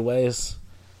 those cutaways...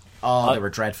 Oh, they were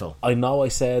dreadful. I know I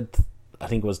said, I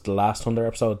think it was the last Thunder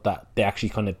episode, that they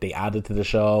actually they added to the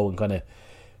show and kind of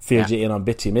filled you in on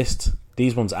bits you missed.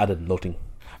 These ones added nothing.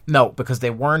 No, because they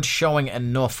weren't showing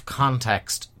enough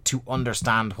context to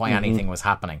understand why anything was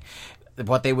happening.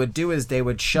 What they would do is they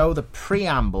would show the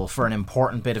preamble for an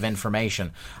important bit of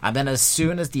information, and then as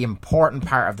soon as the important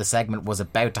part of the segment was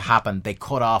about to happen, they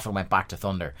cut off and went back to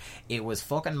Thunder. It was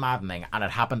fucking maddening, and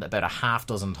it happened about a half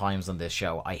dozen times on this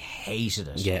show. I hated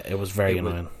it. Yeah, it was very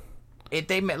annoying.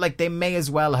 They may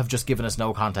as well have just given us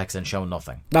no context and shown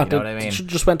nothing. No, you know what I mean?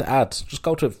 Just went to ads. Just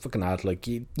go to a fucking ad. Like,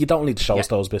 you don't need to show us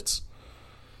those bits.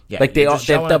 Yeah, like they've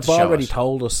already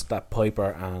told us that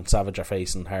Piper and Savage are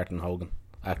facing Hart and Hogan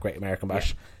at Great American Bash.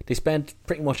 Yeah. They spent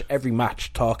pretty much every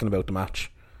match talking about the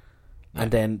match,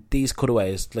 and then these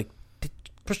cutaways, like,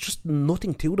 there's just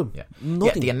nothing to them. Yeah. Nothing.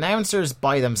 Yeah, the announcers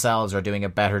by themselves are doing a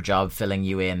better job filling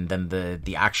you in than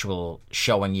the actual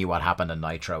showing you what happened in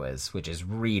Nitro is, which is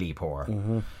really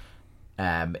poor.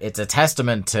 It's a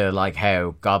testament to like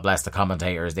how, God bless the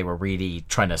commentators, they were really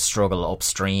trying to struggle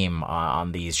upstream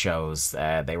on these shows.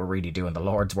 They were really doing the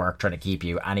Lord's work, trying to keep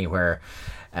you anywhere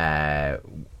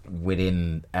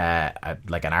within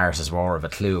like an arse's roar of a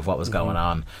clue of what was going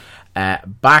on.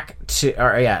 Back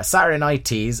to Saturday Night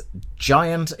Tease.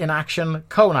 Giant in action,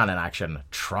 Conan in action.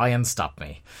 Try and stop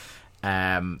me.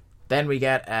 Then we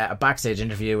get a backstage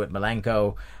interview with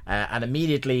Malenko, and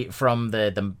immediately from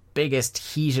the biggest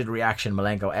heated reaction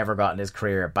Malenko ever got in his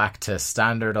career, back to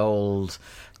standard old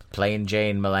plain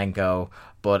Jane Malenko.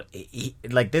 But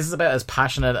this is about as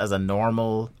passionate as a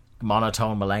normal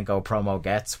monotone Malenko promo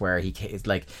gets, where it's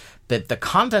like the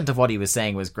content of what he was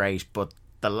saying was great, but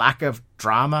the lack of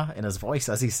drama in his voice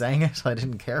as he's saying it, I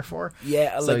didn't care for.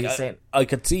 Yeah, so I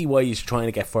could see why he's trying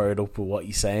to get fired up with what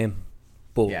he's saying.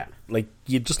 But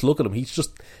you just look at him, he's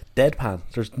just deadpan.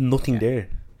 There's nothing there.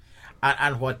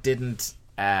 And what didn't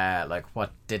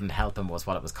help him was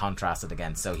what it was contrasted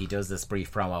against. So he does this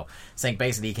brief promo saying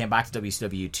basically he came back to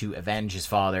WCW to avenge his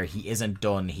father. He isn't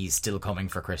done. He's still coming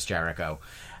for Chris Jericho.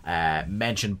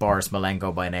 Mentioned Boris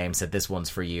Malenko by name, said, "This one's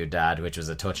for you, Dad," which was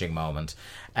a touching moment.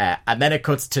 And then it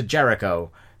cuts to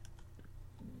Jericho,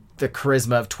 the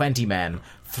charisma of 20 men,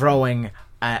 throwing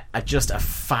just a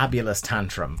fabulous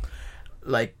tantrum.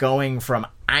 Like going from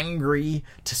angry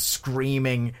to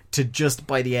screaming to just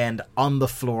by the end on the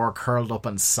floor curled up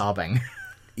and sobbing.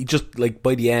 He just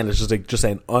by the end it's just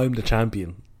saying, "I'm the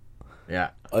champion."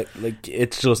 Yeah,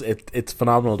 it's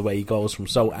phenomenal the way he goes from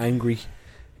so angry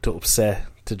to upset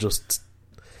to just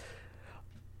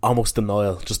almost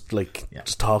denial, just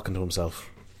talking to himself.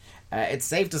 It's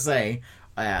safe to say,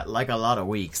 like a lot of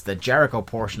weeks, the Jericho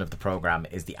portion of the program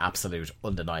is the absolute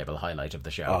undeniable highlight of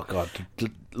the show. Oh god,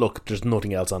 look, there's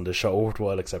nothing else on the show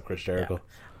worthwhile except Chris Jericho.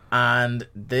 Yeah. And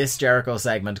this Jericho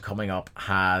segment coming up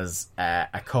has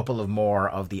a couple of more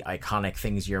of the iconic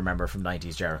things you remember from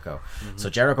 90s Jericho. Mm-hmm. So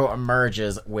Jericho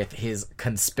emerges with his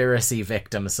conspiracy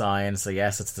victim sign. So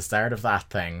yes, it's the start of that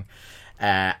thing.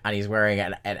 And he's wearing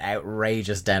an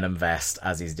outrageous denim vest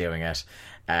as he's doing it.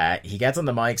 He gets on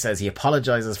the mic, says he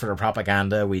apologizes for the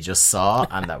propaganda we just saw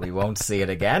and that we won't see it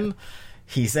again.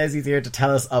 He says he's here to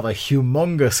tell us of a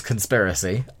humongous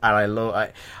conspiracy, and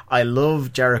I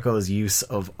love Jericho's use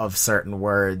of certain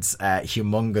words,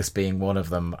 humongous being one of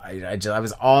them. I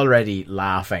was already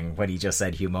laughing when he just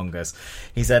said humongous.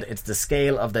 He said it's the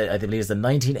scale of I believe it's the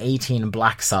 1918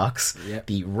 Black Sox,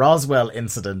 the Roswell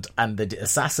incident, and the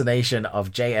assassination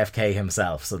of JFK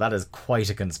himself. So that is quite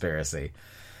a conspiracy.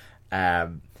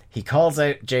 He calls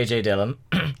out JJ Dillon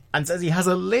and says he has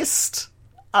a list.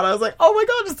 And I was like, oh my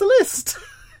god, it's the list.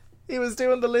 He was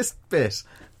doing the list bit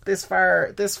this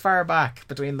far back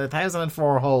between the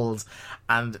 1004 holes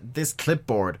and this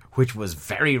clipboard, which was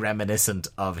very reminiscent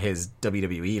of his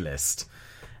WWE list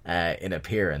in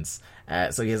appearance.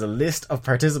 So he has a list of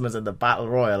participants in the Battle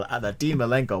Royal and that Dean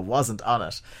Malenko wasn't on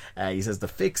it. He says the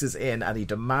fix is in and he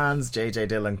demands JJ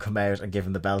Dillon come out and give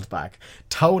him the belt back.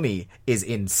 Tony is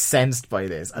incensed by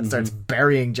this and starts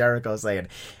burying Jericho, saying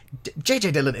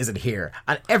JJ Dillon isn't here,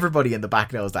 and everybody in the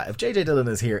back knows that. If JJ Dillon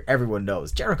is here, everyone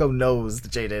knows. Jericho knows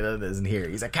that JJ Dillon isn't here.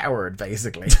 He's a coward,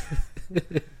 basically.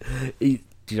 Do you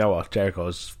know what?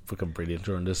 Jericho's fucking brilliant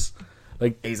during this.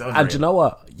 He's unreal. And do you know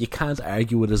what? You can't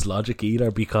argue with his logic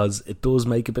either, because it does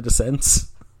make a bit of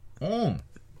sense. And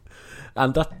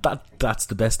that's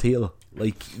the best heel.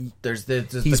 There's he's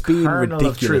the being kernel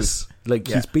ridiculous. Of truth.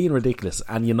 He's being ridiculous,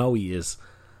 and you know he is.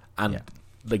 And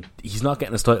he's not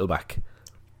getting his title back.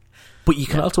 But you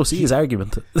can also see his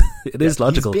argument. It is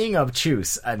logical. He's being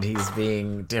obtuse and he's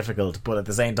being difficult, but at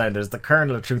the same time, there's the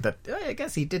kernel of truth that I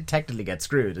guess he did technically get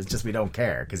screwed. It's just we don't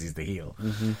care because he's the heel.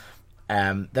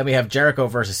 Then we have Jericho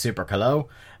versus Super Calo.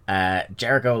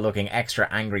 Jericho looking extra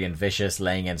angry and vicious,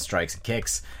 laying in strikes and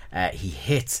kicks. He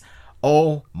hits,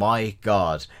 oh my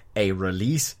god, a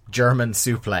release German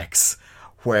suplex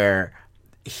where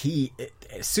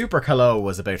Super Calo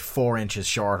was about 4 inches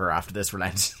shorter after this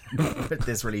release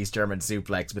German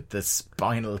suplex with the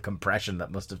spinal compression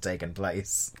that must have taken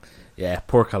place. Yeah,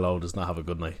 poor Calo does not have a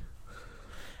good night.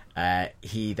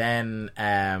 He then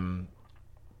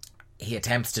he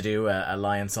attempts to do a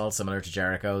lion salt similar to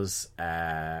Jericho's,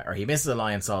 or he misses a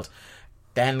lion salt.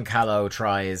 Then Calo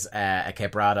tries a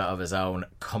quebrada of his own,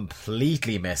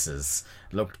 completely misses,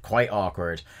 looked quite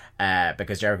awkward,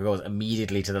 because Jericho goes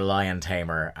immediately to the Lion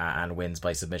Tamer and wins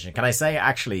by submission. Can I say,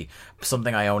 actually,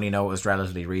 something I only noticed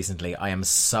relatively recently? I am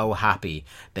so happy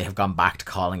they have gone back to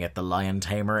calling it the Lion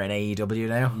Tamer in AEW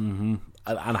now. Mm-hmm.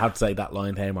 And I have to say, that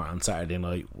Lion Tamer on Saturday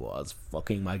night was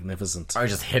fucking magnificent. Or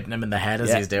just hitting him in the head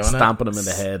as he's doing stamping him in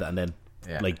the head, and then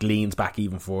leans back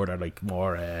even further,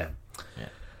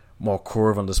 more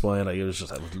curve on the spine. It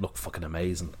would look fucking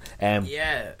amazing.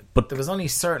 But there was only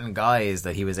certain guys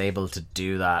that he was able to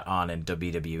do that on in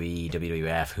WWE,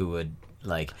 WWF, who would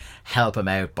help him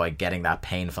out by getting that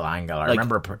painful angle. I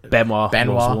remember Benoit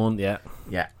was one. Yeah.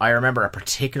 I remember a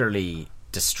particularly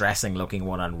distressing looking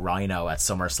one on Rhino at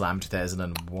SummerSlam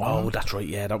 2001. Oh, that's right.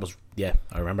 Yeah,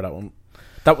 I remember that one.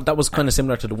 That was kind of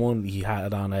similar to the one he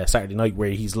had on Saturday night,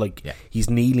 where he's he's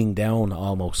kneeling down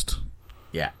almost.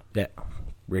 Yeah,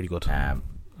 really good.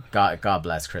 God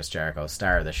bless Chris Jericho,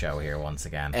 star of the show here once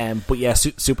again. But yeah,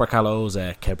 Super Calo's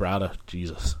quebrada,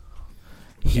 Jesus,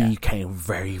 he came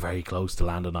very, very close to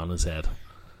landing on his head.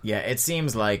 Yeah, it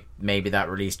seems like maybe that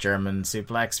released German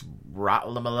suplex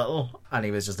rattled him a little, and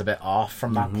he was just a bit off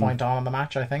from that point on in the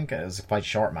match. I think it was a quite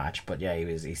short match, but yeah,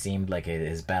 he seemed like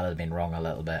his bell had been rung a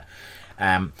little bit.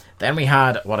 Then we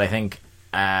had what I think,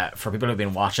 for people who've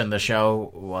been watching the show,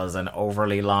 was an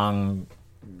overly long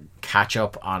catch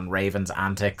up on Raven's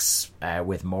antics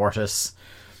with Mortis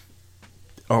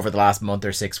over the last month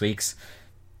or 6 weeks.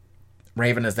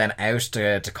 Raven is then out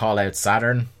to call out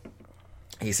Saturn.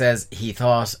 He says he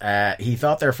thought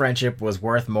their friendship was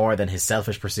worth more than his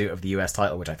selfish pursuit of the US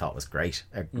title, which I thought was great.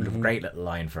 A great little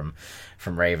line from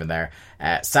Raven there.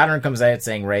 Saturn comes out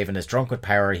saying Raven is drunk with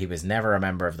power. He was never a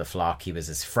member of the flock. He was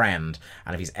his friend.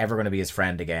 And if he's ever going to be his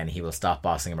friend again, he will stop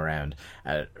bossing him around.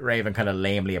 Raven kind of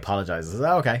lamely apologizes.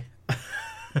 Oh, okay.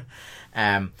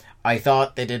 I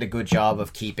thought they did a good job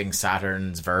of keeping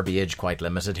Saturn's verbiage quite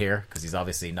limited here, because he's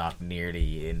obviously not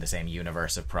nearly in the same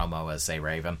universe of promo as, say,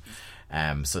 Raven.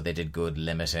 So they did good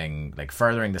limiting, like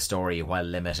furthering the story while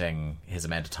limiting his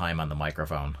amount of time on the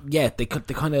microphone. Yeah, they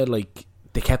kind of like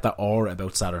they kept that aura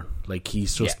about Saturn. Like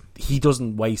he's just he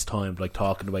doesn't waste time like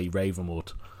talking the way Raven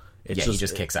would. It's he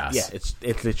just kicks ass. Yeah, it's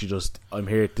literally just I'm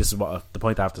here. This is the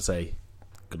point I have to say.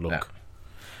 Good luck.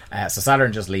 Yeah. So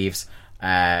Saturn just leaves.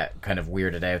 Kind of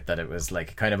weirded out that it was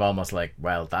like kind of almost like,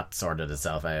 well, that sorted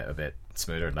itself out a bit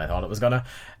smoother than I thought it was gonna.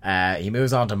 He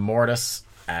moves on to Mortis,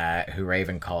 who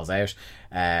Raven calls out.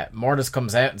 Mortis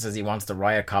comes out and says he wants the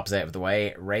riot cops out of the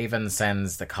way. Raven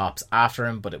sends the cops after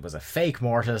him, but it was a fake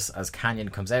Mortis, as Canyon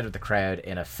comes out of the crowd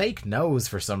in a fake nose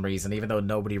for some reason, even though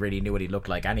nobody really knew what he looked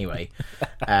like anyway.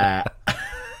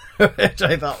 Which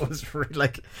I thought was really,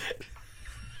 like...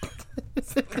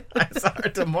 I'm sorry,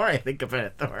 the more I think about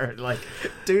it, the more like,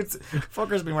 dude's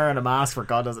fucker's been wearing a mask for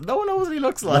God knows. No one knows what he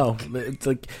looks like. No, it's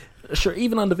like, sure,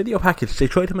 even on the video package they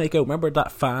tried to make out, remember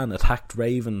that fan attacked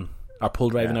Raven or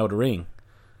pulled Raven out of the ring?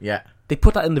 Yeah, they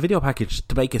put that in the video package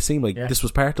to make it seem like this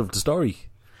was part of the story.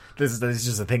 This is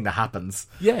just a thing that happens.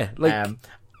 Yeah, like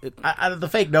and the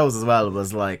fake nose as well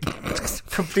was like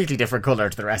completely different colour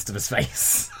to the rest of his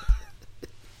face.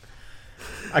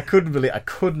 I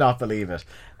could not believe it.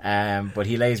 But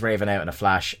he lays Raven out in a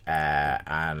flash,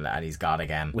 and he's gone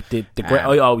again. With the great,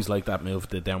 I always liked that move,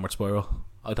 the downward spiral.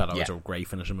 I thought that was a great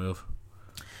finishing move.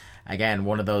 Again,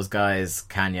 one of those guys,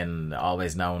 Canyon,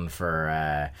 always known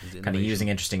for kind of using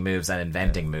interesting moves and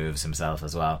inventing moves himself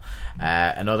as well.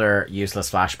 Another useless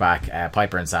flashback,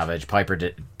 Piper and Savage. Piper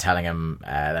telling him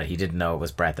that he didn't know it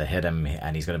was Bret that hit him,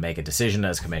 and he's going to make a decision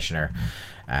as commissioner.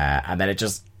 And then it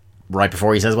just, right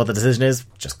before he says what the decision is,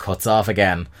 just cuts off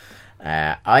again.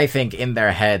 I think in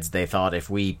their heads they thought if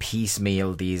we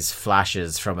piecemeal these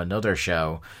flashes from another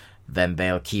show, then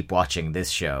they'll keep watching this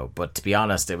show. But to be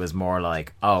honest, it was more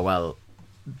like, oh well,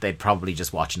 they'd probably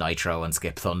just watch Nitro and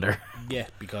skip Thunder. Yeah,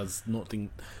 because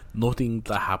nothing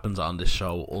that happens on this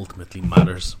show ultimately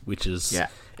matters, which is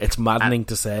it's maddening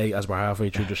to say as we're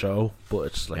halfway through the show, but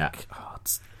it's like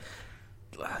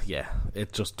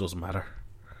it just doesn't matter.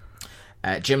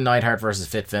 Jim Neidhart versus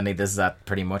Fit Finlay. This is at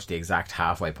pretty much the exact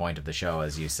halfway point of the show,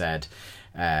 as you said,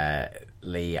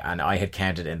 Lee. And I had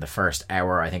counted in the first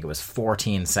hour, I think it was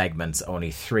 14 segments, only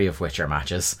 3 of which are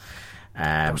matches.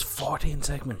 There was 14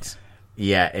 segments.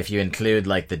 Yeah, if you include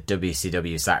like the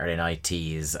WCW Saturday Night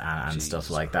Tease and stuff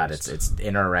like Christ. That, it's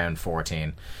in or around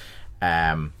 14.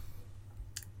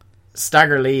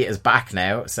 Stagger Lee is back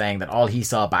now, saying that all he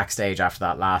saw backstage after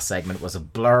that last segment was a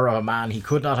blur of a man he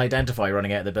could not identify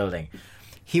running out of the building.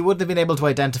 He wouldn't have been able to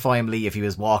identify him, Lee, if he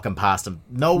was walking past him.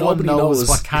 Nobody one knows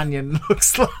what Canyon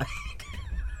looks like.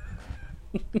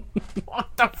 What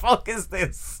the fuck is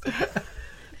this?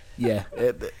 Yeah,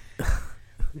 it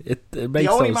makes the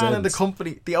only man sense. in the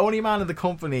company. The only man in the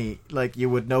company, like, you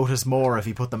would notice more if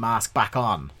he put the mask back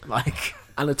on. Like,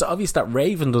 and it's obvious that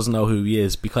Raven doesn't know who he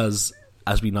is because,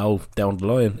 as we know down the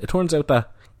line, it turns out that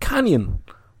Canyon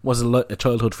was a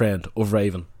childhood friend of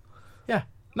Raven. Yeah.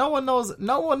 No one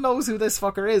knows who this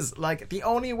fucker is. Like, the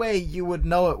only way you would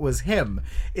know it was him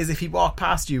is if he walked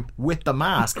past you with the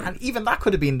mask, and even that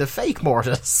could have been the fake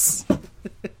Mortis.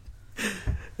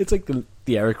 It's like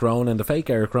the Eric Rowan and the fake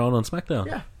Eric Rowan on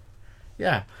SmackDown.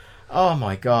 Yeah. Oh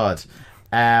my god.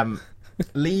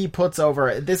 Lee puts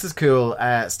over, this is cool,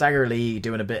 Stagger Lee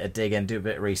doing a bit of digging, do a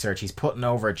bit of research. He's putting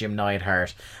over Jim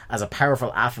Neidhart as a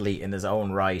powerful athlete in his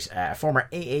own right, a former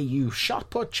AAU shot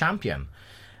put champion.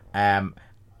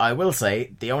 I will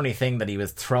say the only thing that he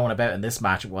was thrown about in this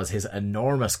match was his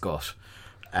enormous gut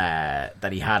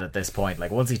that he had at this point.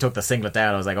 Like, once he took the singlet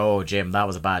down, I was like, oh Jim, that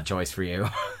was a bad choice for you.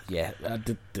 Yeah,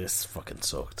 this fucking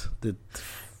sucked.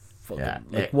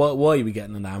 Why are we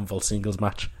getting an Anvil singles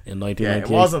match in 1998? Yeah, it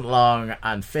wasn't long,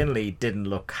 and Finlay didn't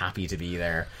look happy to be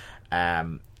there.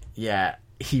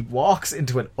 He walks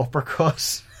into an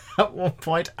uppercut at one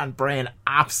point, and Brain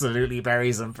absolutely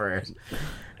buries him for it.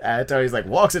 Tony's like,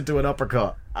 walks into an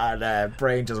uppercut, and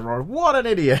Brain just roars, what an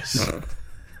idiot.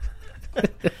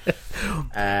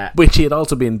 Which he had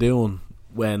also been doing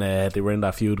when they were in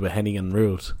that feud with Hennig and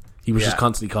Rude. He was just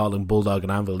constantly calling Bulldog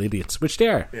and Anvil idiots, which they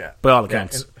are, by all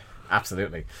accounts.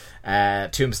 Absolutely.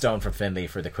 Tombstone from Finlay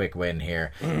for the quick win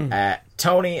here.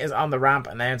 Tony is on the ramp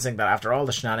announcing that after all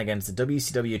the shenanigans, the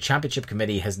WCW Championship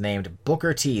Committee has named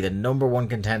Booker T the number 1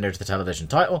 contender to the television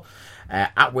title,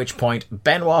 at which point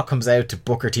Benoit comes out to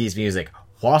Booker T's music.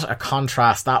 What a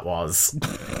contrast that was.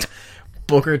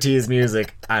 Booker T's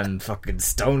music and fucking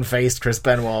stone-faced Chris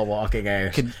Benoit walking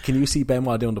out. Can you see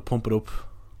Benoit doing the pump it up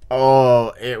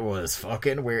Oh, it was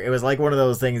fucking weird. It was like one of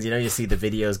those things, you see the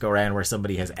videos go around where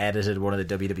somebody has edited one of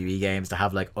the WWE games to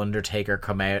have like Undertaker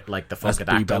come out like the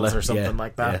Funkadactyls or something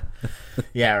like that.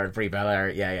 Yeah, or Brie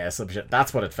Bella, yeah, some shit.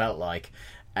 That's what it felt like.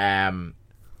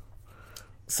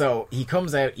 So he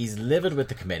comes out, he's livid with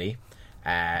the committee.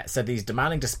 Said he's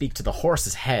demanding to speak to the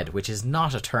horse's head, which is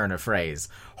not a turn of phrase.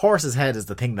 Horse's head is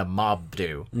the thing the mob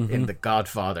do in The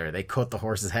Godfather. They cut the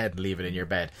horse's head and leave it in your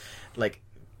bed. Like,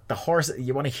 the horse,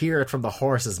 you want to hear it from the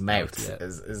horse's mouth,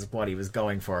 is what he was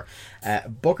going for.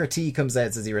 Booker T comes out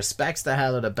and says he respects the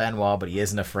hell out of Benoit, but he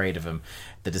isn't afraid of him.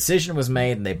 The decision was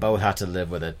made and they both had to live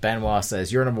with it. Benoit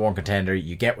says, you're number one contender,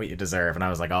 you get what you deserve. And I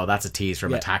was like, oh, that's a tease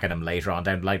from attacking him later on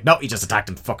down. Like, no, he just attacked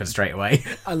him fucking straight away.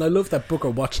 And I love that Booker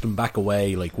watched him back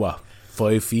away, like,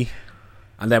 5 feet?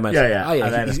 And then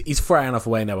went, he's far enough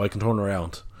away now, I can turn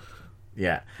around.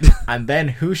 Yeah. And then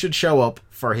who should show up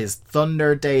for his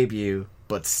Thunder debut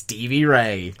but Stevie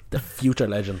Ray, the future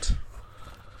legend.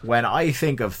 When I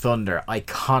think of Thunder,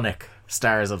 iconic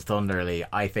stars of Thunder, Lee,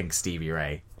 I think Stevie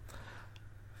Ray.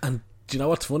 And do you know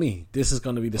what's funny? This is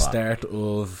going to be the start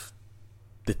of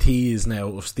the tease now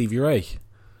of Stevie Ray.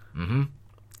 Mm-hmm.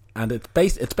 And it's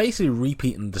basically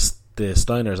repeating the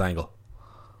Steiners angle.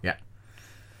 Yeah.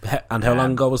 And how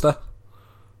long ago was that?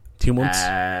 2 months?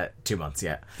 2 months,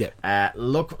 yeah.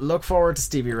 Look forward to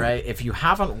Stevie Ray. If you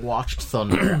haven't watched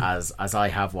Thunder, as I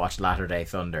have watched Latter Day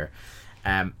Thunder,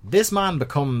 this man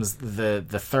becomes the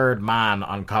third man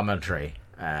on commentary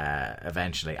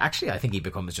eventually. Actually, I think he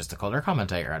becomes just a colour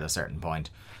commentator at a certain point.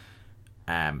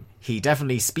 He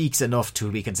definitely speaks enough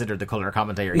to be considered the colour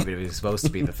commentator, even if he's supposed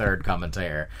to be the third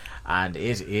commentator, and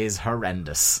it is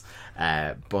horrendous.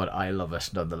 But I love it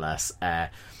nonetheless.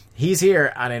 He's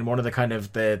here, and in one of the kind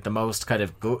of the most kind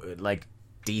of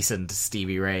decent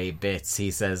Stevie Ray bits,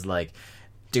 he says, like,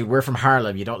 dude, we're from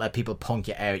Harlem, you don't let people punk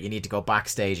you out, you need to go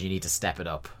backstage, you need to step it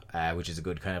up, which is a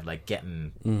good kind of like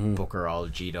getting Booker all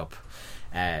G'd up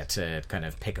to kind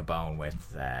of pick a bone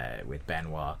with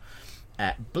Benoit.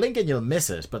 Blink and you'll miss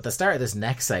it, but at the start of this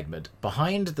next segment,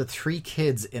 behind the 3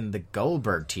 kids in the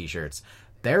Goldberg t-shirts,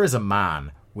 there is a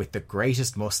man with the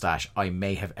greatest mustache I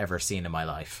may have ever seen in my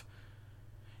life.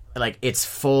 Like, it's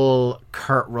full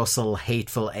Kurt Russell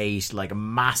Hateful Eight, like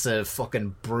massive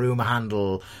fucking broom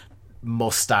handle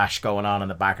mustache going on in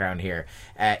the background here.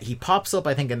 He pops up,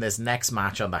 I think, in this next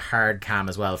match on the hard cam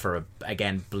as well for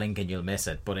again, blink and you'll miss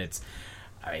it. But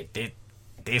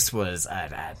this was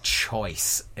a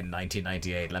choice in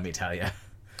 1998, let me tell you.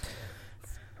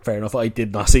 Fair enough. I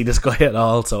did not see this guy at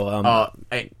all, so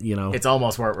it's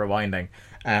almost worth rewinding.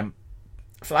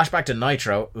 Flashback to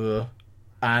Nitro.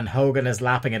 And Hogan is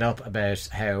lapping it up about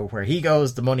how where he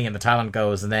goes, the money and the talent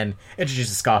goes, and then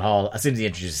introduces Scott Hall. As soon as he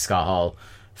introduces Scott Hall,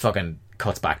 fucking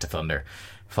cuts back to Thunder.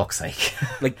 Fuck's sake.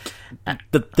 Like,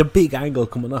 the big angle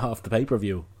coming off the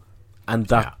pay-per-view. And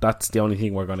that's the only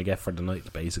thing we're going to get for the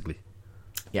night, basically.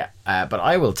 Yeah, but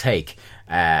I will take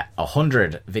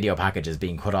 100 video packages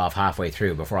being cut off halfway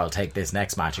through before I'll take this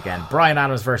next match again. Bryan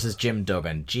Adams versus Jim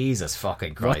Duggan. Jesus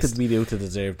fucking Christ. What did we do to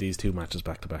deserve these 2 matches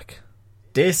back-to-back?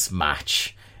 This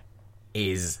match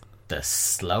is the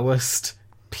slowest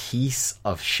piece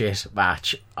of shit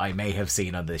match I may have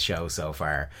seen on this show so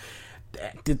far.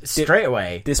 Straight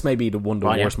away, this may be one of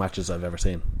the worst matches I've ever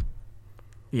seen.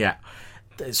 Yeah.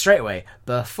 Straight away,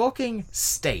 the fucking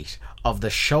state of the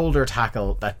shoulder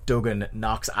tackle that Duggan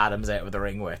knocks Adams out of the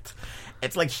ring with.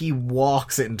 It's like he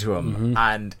walks into him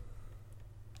and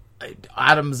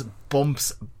Adams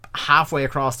bumps halfway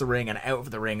across the ring and out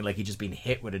of the ring like he'd just been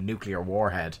hit with a nuclear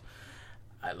warhead.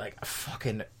 Like,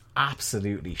 fucking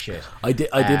absolutely shit. I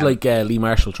did like Lee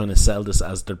Marshall trying to sell this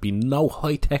as there'd be no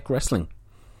high-tech wrestling.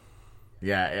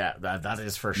 Yeah, that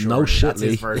is for sure. No shit, that's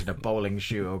his version of bowling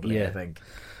shoe ugly, I think.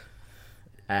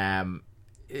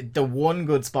 The one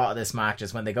good spot of this match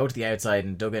is when they go to the outside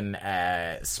and Duggan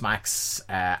smacks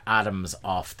Adams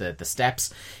off the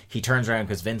steps. He turns around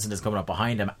because Vincent is coming up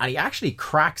behind him, and he actually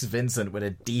cracks Vincent with a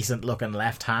decent looking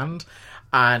left hand.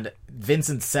 And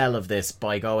Vincent's sell of this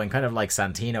by going kind of like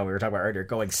Santino we were talking about earlier,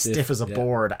 going stiff as a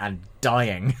board and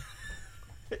dying.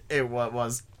 It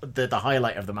was the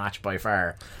highlight of the match by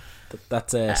far.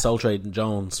 That's Soul Trading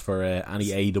Jones for any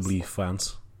AEW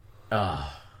fans.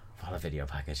 Oh, what a video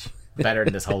package. Better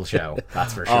than this whole show,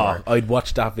 that's for sure. I'd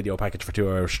watch that video package for 2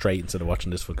 hours straight instead of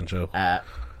watching this fucking show.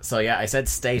 So yeah, I said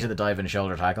state of the dive and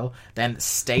shoulder tackle, then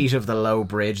state of the low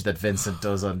bridge that Vincent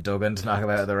does on Duggan to knock him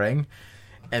out of the ring.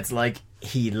 It's like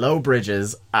he low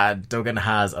bridges and Duggan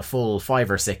has a full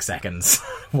 5 or 6 seconds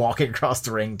walking across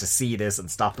the ring to see this and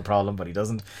stop the problem, but he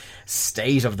doesn't.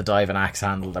 State of the dive and axe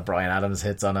handle that Bryan Adams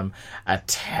hits on him. A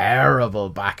terrible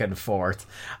back and forth.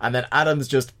 And then Adams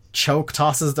just choke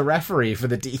tosses the referee for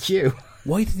the DQ.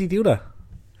 Why did he do that?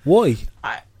 Why?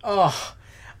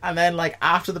 And then, like,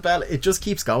 after the bell, it just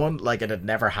keeps going like it had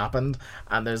never happened.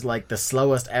 And there's, like, the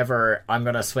slowest ever, I'm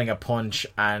going to swing a punch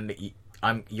and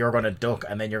you're going to duck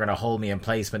and then you're going to hold me in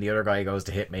place when the other guy goes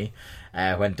to hit me.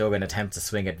 When Duggan attempts to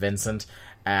swing at Vincent.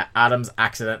 Adams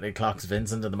accidentally clocks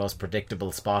Vincent in the most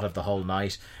predictable spot of the whole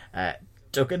night.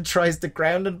 Duggan tries to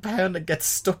ground and pound and gets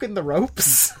stuck in the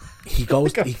ropes. He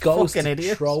goes Like to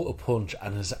idiot. throw a punch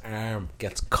and his arm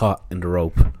gets caught in the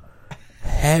rope.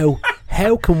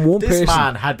 How can one This person...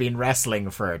 man had been wrestling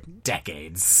for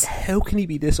decades. How can he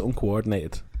be this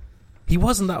uncoordinated? He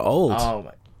wasn't that old. Oh,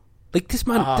 my. Like, this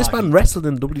man wrestled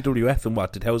in WWF in,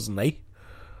 2008?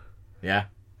 Yeah.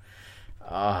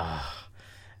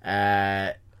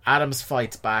 Adams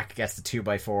fights back, gets the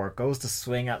 2x4, goes to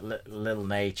swing at Little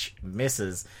Nate,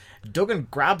 misses. Duggan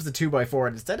grabs the 2x4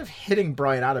 and instead of hitting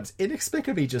Brian Adams,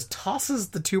 inexplicably just tosses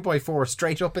the 2x4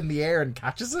 straight up in the air and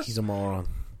catches it. He's a moron.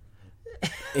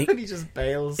 And he just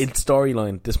bails. In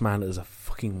storyline, this man is a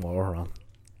fucking moron.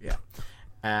 Yeah.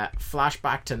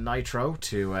 Flashback to Nitro,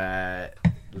 to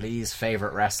Lee's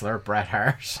favourite wrestler, Bret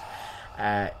Hart.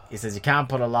 He says you can't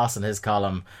put a loss in his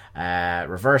column.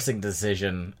 Reversing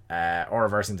decision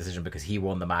because he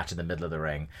won the match in the middle of the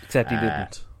ring. Except he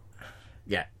didn't.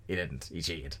 Yeah, he didn't. He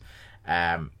cheated.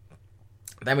 Then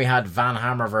we had Van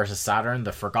Hammer versus Saturn,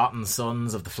 the forgotten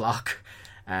sons of the flock,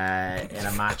 in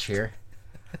a match here.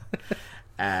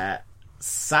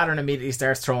 Saturn immediately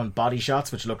starts throwing body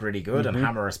shots, which look really good, and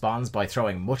Hammer responds by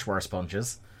throwing much worse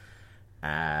punches.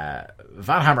 Van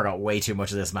Hammer got way too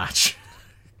much of this match,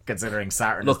 considering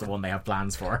Saturn is the one they have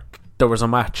plans for. There was a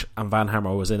match, and Van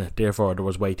Hammer was in it. Therefore, there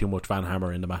was way too much Van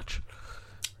Hammer in the match.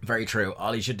 Very true.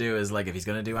 All he should do is, like, if he's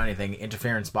going to do anything,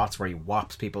 interfere spots where he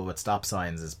whops people with stop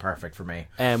signs is perfect for me.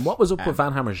 What was up with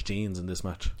Van Hammer's jeans in this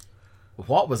match?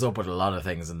 What was up with a lot of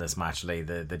things in this match, Lee?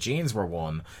 The jeans were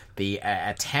one. The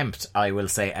attempt at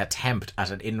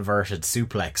an inverted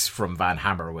suplex from Van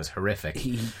Hammer was horrific.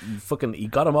 He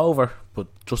got him over, but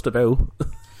just about.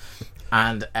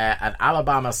 And an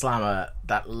Alabama Slammer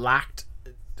that lacked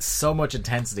so much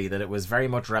intensity that it was very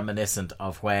much reminiscent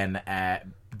of when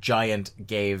Giant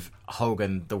gave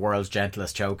Hogan the world's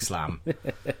gentlest choke slam.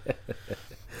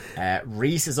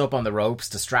 Reese is up on the ropes,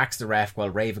 distracts the ref while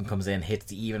Raven comes in, hits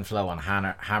the even flow on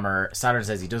Hammer. Saturn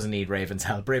says he doesn't need Raven's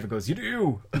help. Raven goes, you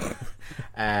do!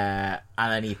 And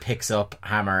then he picks up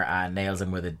Hammer and nails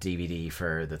him with a DVD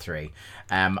for the 3.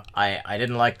 I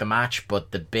didn't like the match,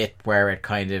 but the bit where it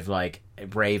kind of like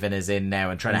Raven is in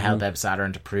now and trying to help out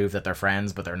Saturn to prove that they're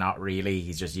friends, but they're not really,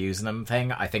 he's just using them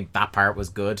thing. I think that part was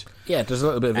good. Yeah, there's a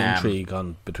little bit of intrigue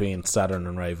between Saturn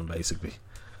and Raven, basically.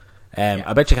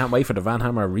 I bet you can't wait for the Van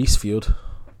Hammer Reese feud.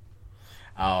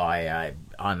 Oh, I'm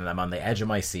on the edge of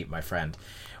my seat, my friend.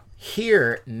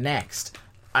 Here next,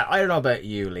 I don't know about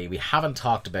you, Lee. We haven't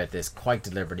talked about this quite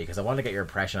deliberately because I want to get your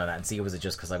impression on it and see was it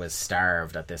just because I was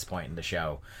starved at this point in the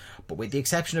show. But with the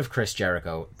exception of Chris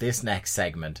Jericho, this next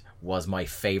segment was my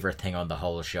favourite thing on the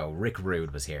whole show. Rick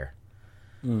Rude was here.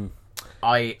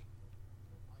 I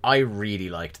really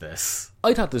liked this.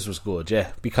 I thought this was good,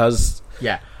 yeah, because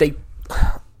yeah,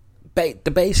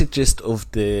 the basic gist of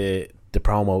the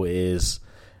promo is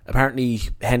apparently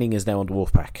Hennig is now on the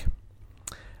Wolfpack.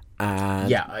 And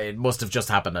yeah, it must have just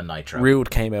happened on Nitro. Rude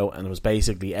came out and it was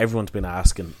basically everyone's been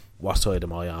asking, what side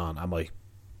am I on? Am I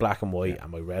black and white?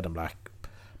 Am I red and black?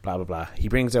 Blah blah blah. He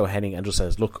brings out Hennig and just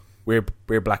says, look, we're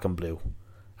black and blue,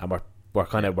 and we're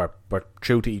kind of we're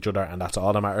true to each other, and that's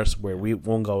all that matters. Where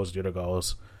one goes, the other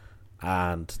goes,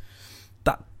 and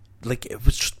that, like, it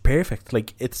was just perfect.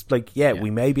 Like, it's like, yeah, we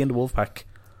may be in the Wolfpack,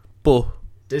 but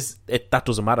that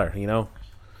doesn't matter, you know.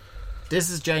 This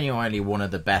is genuinely one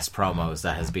of the best promos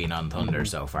that has been on Thunder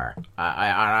so far.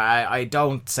 I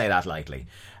don't say that lightly.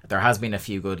 There has been a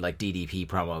few good, like, DDP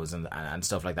promos and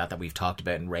stuff like that we've talked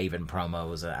about in Raven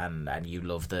promos, and you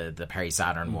love the Perry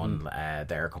Saturn one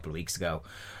there a couple of weeks ago.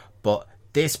 But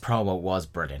this promo was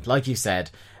brilliant. Like you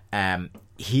said,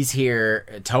 he's here.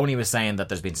 Tony was saying that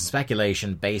there's been some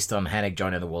speculation based on Hennig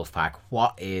joining the Wolfpack.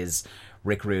 What is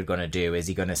Rick Rude going to do? Is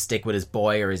he going to stick with his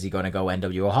boy, or is he going to go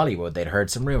NWO Hollywood? They'd heard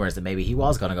some rumours that maybe he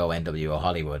was going to go NWO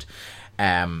Hollywood.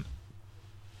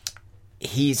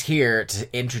 He's here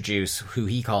to introduce who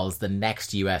he calls the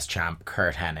next US champ,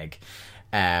 Curt Hennig.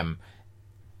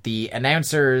 The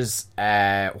announcers,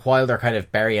 while they're kind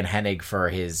of burying Hennig for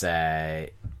his,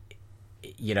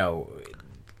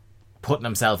 putting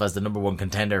himself as the number one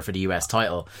contender for the US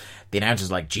title, the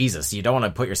announcers like, Jesus, you don't want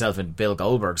to put yourself in Bill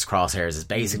Goldberg's crosshairs, is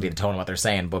basically the tone of what they're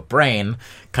saying. But Brain,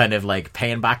 kind of like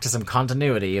paying back to some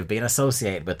continuity of being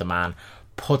associated with the man,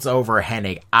 puts over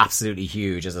Hennig absolutely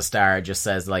huge as a star. Just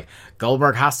says like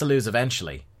Goldberg has to lose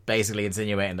eventually, basically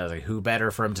insinuating that like, who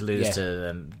better for him to lose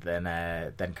to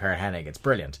than Kurt Hennig. It's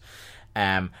brilliant.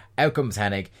 Out comes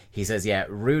Hennig. He says, yeah,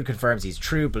 Rude confirms he's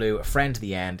true blue, a friend to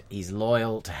the end. He's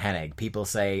loyal to Hennig. People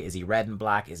say, is he red and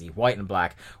black? Is he white and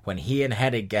black? When he and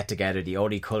Hennig get together, the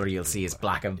only colour you'll see is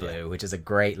black and blue, which is a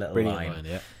great little line.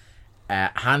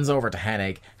 Hands over to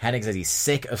Hennig. Hennig says he's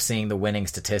sick of seeing the winning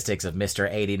statistics of Mr.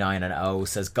 89-0.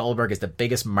 Says Goldberg is the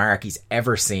biggest mark he's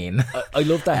ever seen. I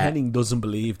love that Hennig doesn't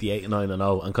believe the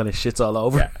 89-0 and kind of shits all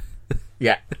over.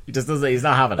 Yeah, he just doesn't. He's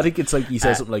not having it. I think it's like he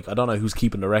says something like, I don't know who's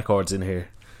keeping the records in here.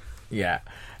 Yeah.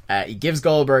 He gives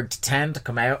Goldberg 10 to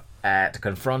come out to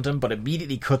confront him, but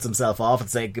immediately cuts himself off and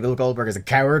says Bill Goldberg is a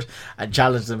coward and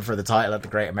challenges him for the title at the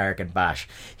Great American Bash.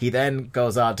 He then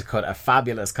goes on to cut a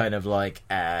fabulous kind of like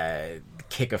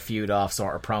kick a feud off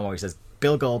sort of promo. He says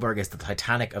Bill Goldberg is the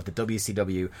Titanic of the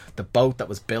WCW, the boat that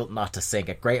was built not to sink.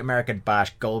 At Great American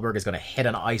Bash, Goldberg is going to hit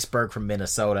an iceberg from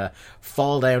Minnesota,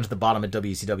 fall down to the bottom of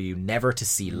WCW, never to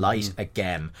see light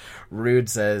again. Rude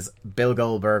says, Bill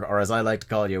Goldberg, or as I like to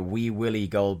call you, Wee Willie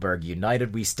Goldberg,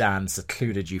 united we stand,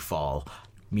 secluded you fall.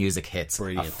 Music hits.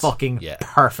 Brilliant. A fucking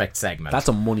perfect segment. That's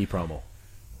a money promo.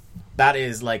 That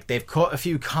is, like, they've cut a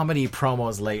few comedy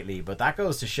promos lately, but that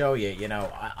goes to show you, you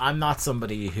know, I'm not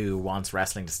somebody who wants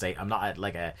wrestling to stay. I'm not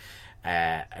like a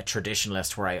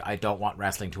traditionalist where I don't want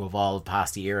wrestling to evolve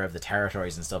past the era of the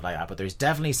territories and stuff like that, but there's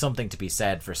definitely something to be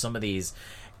said for some of these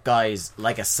guys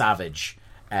like a Savage,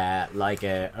 like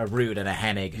a Rude and a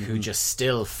Hennig, who just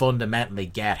still fundamentally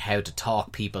get how to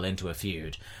talk people into a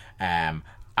feud.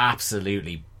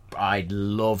 Absolutely, I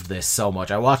loved this so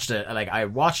much. I watched it and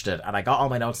I got all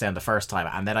my notes down the first time,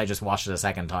 and then I just watched it a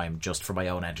second time just for my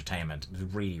own entertainment. It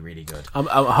was really, really good.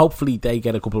 Hopefully they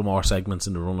get a couple more segments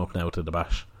in the run-up now to the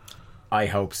Bash. I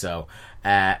hope so.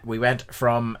 We went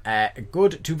from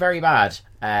good to very bad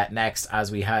next,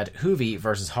 as we had Hoovy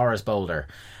versus Horace Boulder.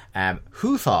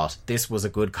 Who thought this was a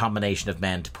good combination of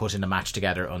men to put in a match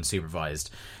together unsupervised?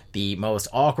 The most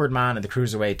awkward man in the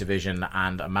cruiserweight division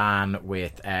and a man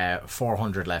with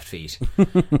 400 left feet.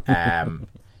 I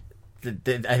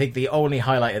think the only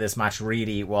highlight of this match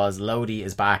really was Lodi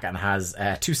is back and has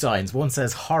two signs. One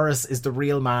says Horace is the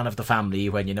real man of the family,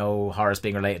 when you know Horace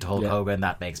being related to Hulk Hogan.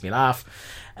 That makes me laugh.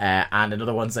 And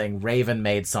another one saying Raven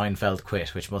made Seinfeld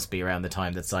quit, which must be around the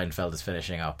time that Seinfeld is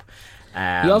finishing up.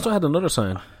 He also had another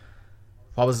sign.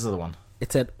 What was his other one?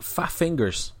 It said Fat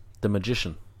Fingers, the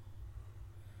Magician.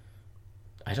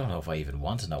 I don't know if I even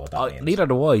want to know what that means. Neither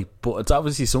do I, but it's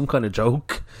obviously some kind of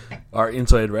joke or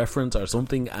inside reference or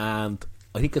something, and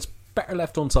I think it's better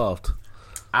left unsolved.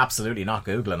 Absolutely not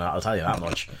Googling it, I'll tell you that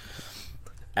much.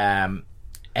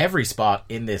 Every spot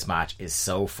in this match is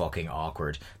so fucking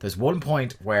awkward. There's one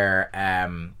point where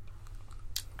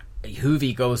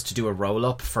Hoovy goes to do a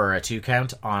roll-up for a 2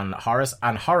 count on Horace,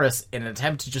 and Horace, in an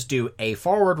attempt to just do a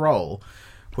forward roll,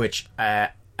 which,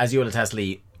 as you will attest,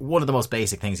 Lee, one of the most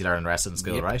basic things you learn in wrestling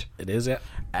school, right? It is,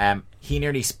 yeah. He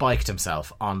nearly spiked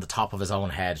himself on the top of his own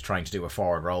head trying to do a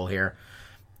forward roll here.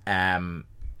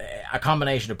 A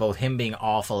combination of both him being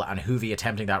awful and Hoovy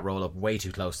attempting that roll up way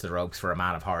too close to the ropes for a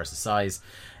man of Horace's size.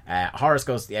 Horace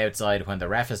goes to the outside when the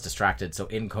ref is distracted, so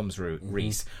in comes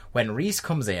Reese. When Reese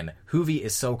comes in, Hoovy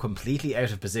is so completely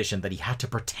out of position that he had to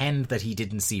pretend that he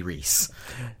didn't see Reese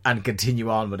and continue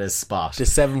on with his spot. The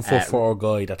 7'4"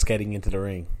 guy that's getting into the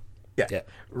ring. Yeah.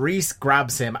 Reese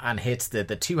grabs him and hits the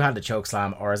two-handed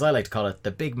chokeslam, or as I like to call it,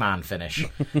 the big man finish.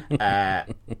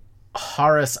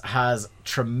 Horace has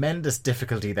tremendous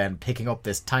difficulty then picking up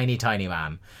this tiny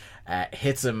man,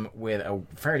 hits him with a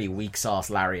fairly weak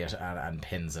sauce lariat and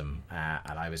pins him,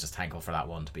 and I was just thankful for that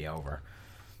one to be over.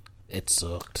 It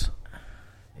sucked.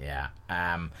 Yeah.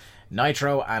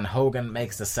 Nitro and Hogan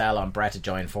makes the sell on Brett to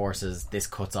join forces. This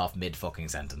cuts off mid-fucking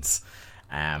sentence.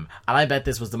 And I bet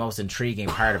this was the most intriguing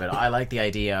part of it. I like the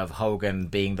idea of Hogan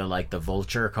being the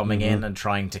vulture coming in and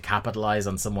trying to capitalize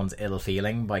on someone's ill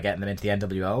feeling by getting them into the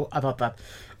NWO. I thought that,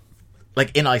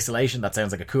 in isolation, that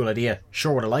sounds like a cool idea.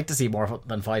 Sure would have liked to see more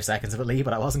than 5 seconds of it, Lee,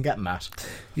 but I wasn't getting that.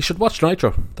 You should watch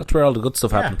Nitro. That's where all the good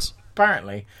stuff happens.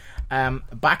 Apparently.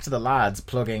 Back to the lads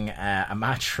plugging a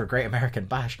match for Great American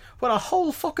Bash when a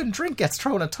whole fucking drink gets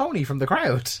thrown at Tony from the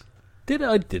crowd.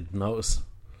 I didn't notice.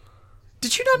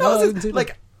 Did you not notice it?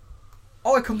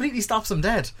 It completely stops him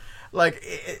dead. A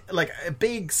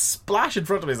big splash in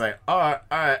front of him. He's like,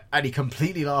 and he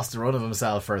completely lost the run of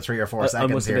himself for 3 or 4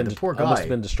 seconds here. The poor guy. I must have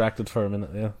been distracted for a minute,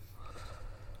 yeah.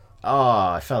 Oh,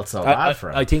 I felt so bad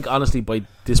for him. I think, honestly, by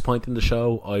this point in the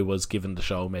show, I was giving the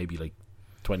show maybe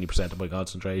 20 20% of my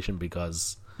concentration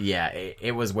because... Yeah,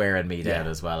 it was wearing me down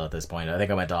as well at this point. I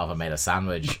think I went off and made a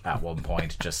sandwich at one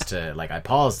point just to, like, I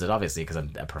paused it, obviously, because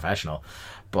I'm a professional,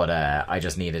 but I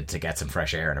just needed to get some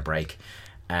fresh air and a break.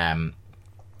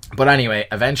 But anyway,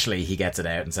 eventually he gets it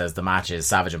out and says the match is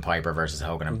Savage and Piper versus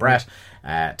Hogan and Brett.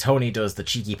 Tony does the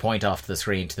cheeky point off the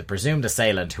screen to the presumed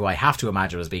assailant, who I have to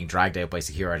imagine was being dragged out by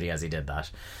security as he did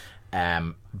that.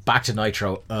 Back to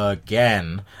Nitro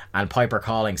again, and Piper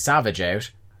calling Savage out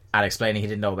and explaining he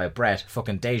didn't know about Brett.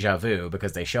 Fucking deja vu,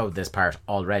 because they showed this part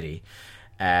already.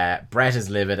 Brett is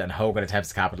livid and Hogan attempts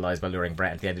to capitalise by luring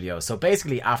Brett into the NWO. So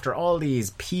basically, after all these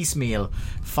piecemeal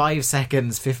 5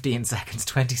 seconds, 15 seconds,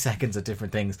 20 seconds of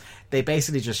different things, they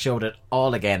basically just showed it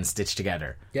all again stitched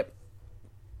together. Yep.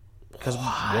 Because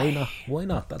why not? Why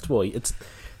not? That's why. It's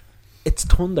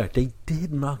Thunder. They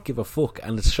did not give a fuck,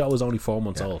 and the show was only 4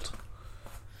 months old.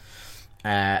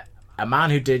 A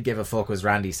man who did give a fuck was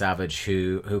Randy Savage,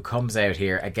 who comes out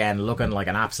here again looking like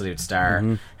an absolute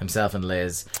star, himself and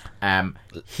Liz.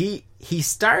 He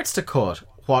starts to cut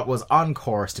what was on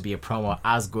course to be a promo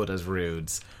as good as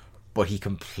Rude's, but he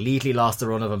completely lost the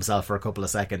run of himself for a couple of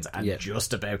seconds and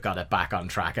just about got it back on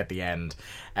track at the end.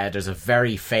 There's a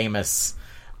very famous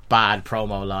bad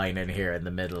promo line in here in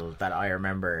the middle that I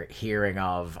remember hearing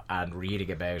of and reading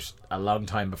about a long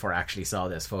time before I actually saw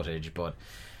this footage, but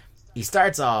he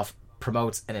starts off,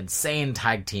 promotes an insane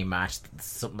tag team match,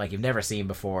 something like you've never seen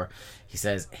before. He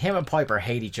says him and Piper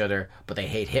hate each other, but they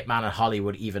hate Hitman and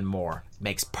Hollywood even more.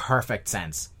 Makes perfect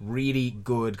sense. Really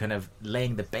good, kind of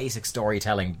laying the basic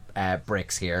storytelling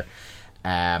bricks here.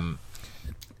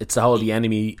 It's the whole the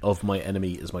enemy of my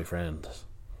enemy is my friend.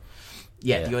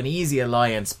 Yeah, the uneasy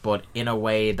alliance, but in a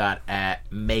way that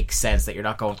makes sense, that you're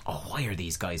not going, oh, why are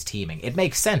these guys teaming? It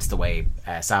makes sense the way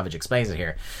Savage explains it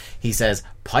here. He says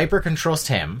Piper can trust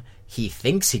him, he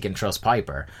thinks he can trust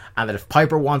Piper, and that if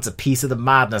Piper wants a piece of the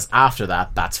madness after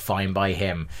that, that's fine by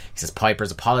him. He says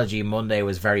Piper's apology Monday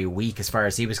was very weak as far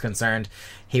as he was concerned.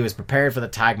 He was prepared for the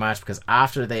tag match because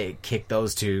after they kick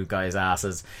those two guys'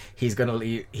 asses, he's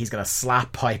gonna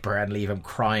slap Piper and leave him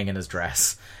crying in his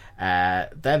dress.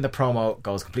 Then the promo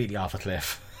goes completely off a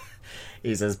cliff.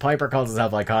 He says Piper calls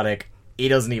himself iconic. He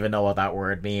doesn't even know what that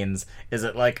word means. Is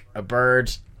it like a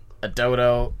bird, a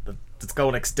dodo that's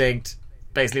going extinct,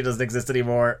 basically doesn't exist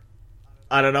anymore?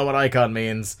 I don't know what icon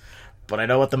means, but I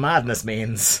know what the madness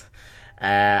means.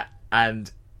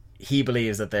 And he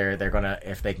believes that they're gonna,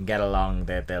 if they can get along,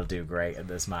 they'll do great in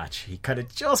this match. He kind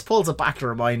of just pulls it back to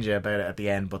remind you about it at the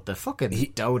end, but the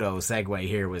fucking dodo segue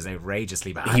here was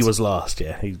outrageously bad. He was lost,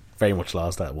 yeah. He very much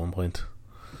lost at one point.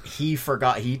 He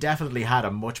forgot. He definitely had a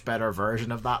much better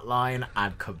version of that line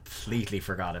and completely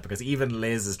forgot it, because even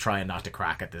Liz is trying not to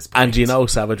crack at this point. And you know,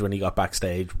 Savage, when he got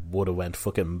backstage, would have went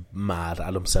fucking mad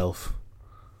at himself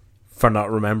for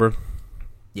not remembering.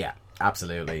 Yeah,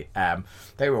 absolutely.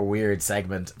 They were a weird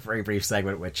segment, very brief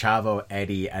segment with Chavo,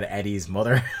 Eddie, and Eddie's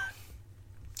mother.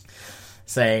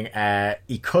 Saying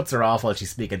he cuts her off while she's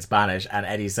speaking Spanish, and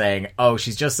Eddie's saying, oh,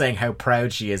 she's just saying how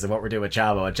proud she is of what we're doing with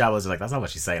Chavo, and Chavo's like, that's not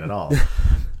what she's saying at all.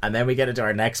 And then we get into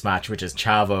our next match, which is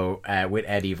Chavo with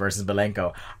Eddie versus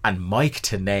Malenko, and Mike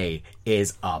Tenay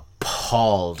is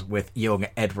appalled with young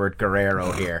Edward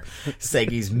Guerrero here, saying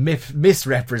he's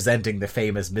misrepresenting the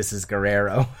famous Mrs.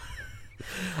 Guerrero.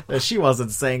 She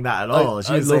wasn't saying that at all.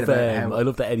 I love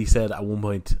that Eddie said at one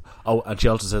point, oh, and she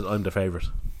also says, I'm the favourite.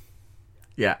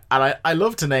 Yeah, and I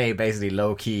love Tenay basically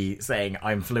low-key saying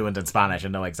I'm fluent in Spanish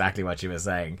and know exactly what she was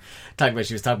saying.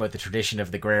 She was talking about the tradition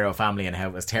of the Guerrero family and how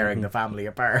it was tearing the family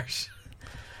apart.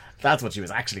 That's what she was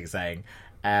actually saying.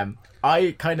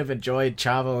 I kind of enjoyed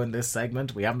Chavo in this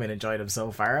segment. We haven't been enjoying him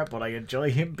so far, but I enjoy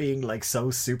him being like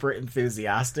so super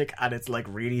enthusiastic, and it's like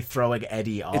really throwing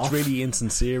Eddie off. It's really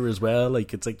insincere as well.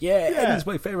 Like, it's like, Eddie's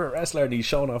my favourite wrestler, and he's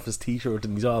showing off his t-shirt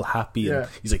and he's all happy, and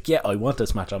he's like, I want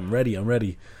this match, I'm ready.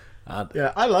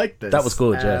 I like this. That was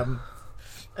good,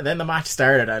 And then the match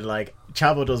started, and like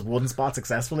Chavo does one spot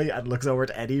successfully and looks over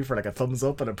to Eddie for like a thumbs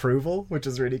up and approval, which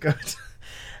is really good.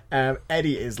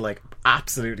 Eddie is like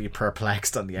absolutely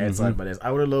perplexed on the outside by this.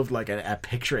 I would have loved like a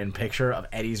picture-in-picture of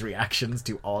Eddie's reactions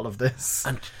to all of this.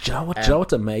 And do you know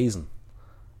what's amazing?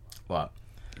 What?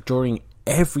 During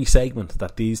every segment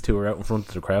that these two are out in front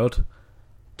of the crowd,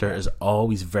 there is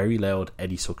always very loud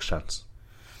Eddie sucks chants.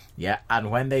 Yeah, and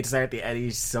when they start the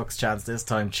Eddie sucks chants this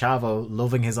time, Chavo,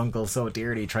 loving his uncle so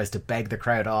dearly, tries to beg the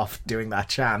crowd off doing that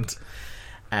chant.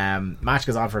 Match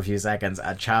goes on for a few seconds,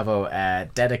 and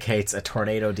Chavo dedicates a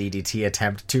tornado DDT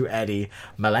attempt to Eddie.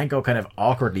 Malenko kind of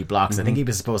awkwardly blocks. I think he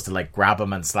was supposed to like grab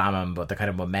him and slam him, but the kind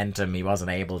of momentum, he wasn't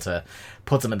able to.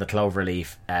 Puts him in the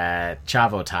cloverleaf.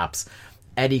 Chavo taps.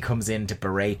 Eddie comes in to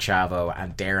berate Chavo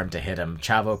and dare him to hit him.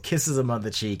 Chavo kisses him on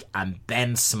the cheek and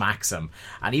then smacks him.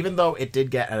 And even though it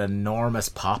did get an enormous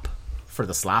pop for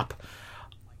the slap,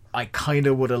 I kind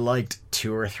of would have liked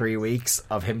 2 or 3 weeks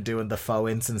of him doing the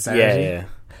faux insincerity. Yeah.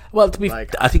 Well,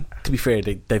 I think to be fair,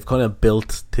 they've kind of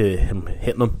built to him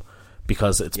hitting him,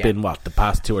 because it's been the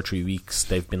past 2 or 3 weeks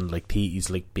they've been like he's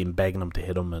like been begging him to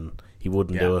hit him and he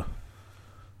wouldn't do it.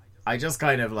 I just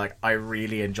kind of I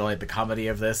really enjoyed the comedy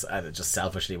of this, and it just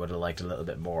selfishly would have liked a little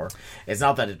bit more. It's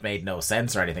not that it made no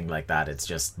sense or anything like that, it's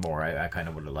just more I kind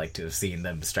of would have liked to have seen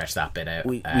them stretch that bit out.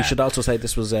 We should also say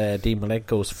this was Dean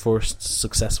Malenko's first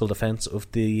successful defence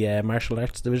of the Martial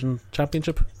Arts Division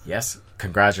Championship. Yes,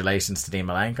 congratulations to Dean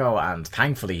Malenko, and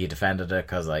thankfully he defended it,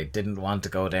 because I didn't want to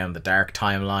go down the dark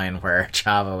timeline where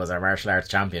Chavo was our Martial Arts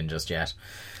champion just yet.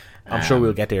 I'm sure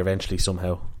we'll get there eventually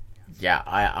somehow. Yeah,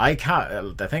 I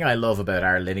can't. The thing I love about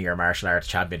our linear martial arts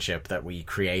championship that we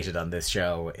created on this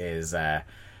show is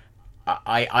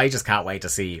I just can't wait to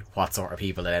see what sort of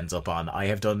people it ends up on. I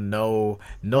have done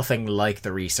nothing like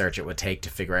the research it would take to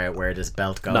figure out where this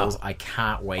belt goes. No. I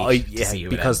can't wait to see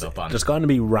who it ends up on. There's going to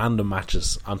be random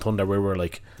matches on Thunder where we're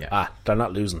like, they're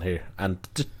not losing here, and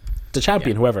the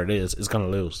champion, whoever it is going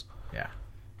to lose.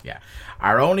 Yeah.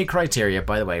 Our only criteria,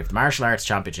 by the way, for the Martial Arts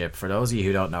Championship, for those of you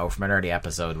who don't know from an early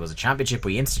episode, was a championship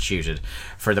we instituted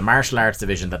for the Martial Arts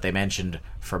Division that they mentioned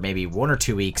for maybe 1 or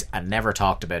 2 weeks and never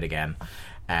talked about again.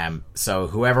 So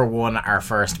whoever won our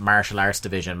first Martial Arts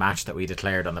Division match that we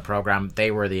declared on the programme,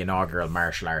 they were the inaugural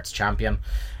Martial Arts Champion.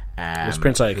 It was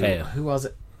Prince Ikea. Who was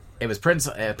it? It was Prince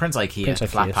Ikea, the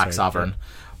Flat Pack Sovereign.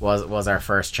 Was our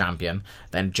first champion.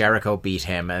 Then Jericho beat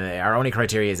him. Our only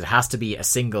criteria is it has to be a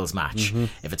singles match.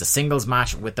 If it's a singles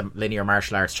match with the linear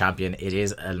martial arts champion, it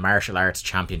is a martial arts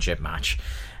championship match.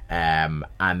 And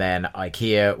then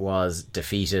Ikea was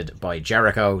defeated by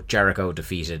Jericho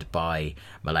defeated by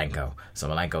Malenko. So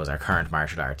Malenko is our current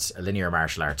linear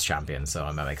martial arts champion, so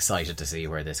I'm excited to see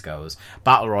where this goes.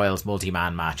 Battle Royals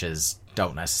multi-man matches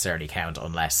don't necessarily count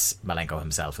unless Malenko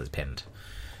himself is pinned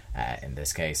in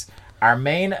this case. Our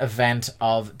main event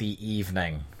of the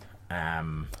evening.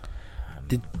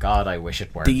 God, I wish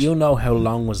it weren't. Do you know how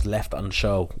long was left on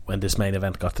show when this main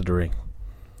event got to the ring?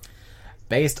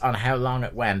 Based on how long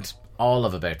it went, all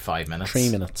of about 5 minutes. 3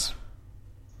 minutes.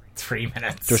 3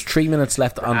 minutes. There's 3 minutes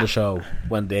left on the show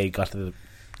when they got into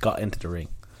the ring.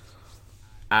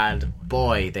 And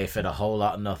boy, they fit a whole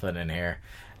lot of nothing in here.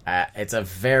 It's a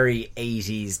very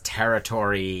 80s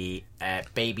territory,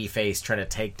 babyface trying to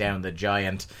take down the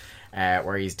Giant,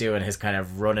 where he's doing his kind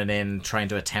of running in, trying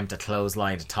to attempt a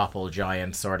clothesline to topple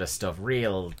Giant sort of stuff.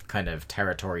 Real kind of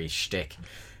territory shtick.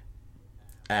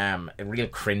 Real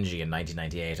cringy in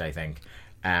 1998, I think.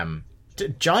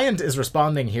 Giant is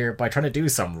responding here by trying to do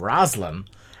some Raslin,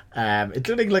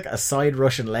 including like a side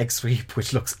Russian leg sweep,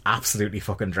 which looks absolutely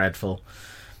fucking dreadful.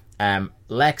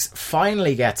 Lex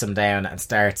finally gets him down and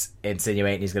starts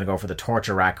insinuating he's going to go for the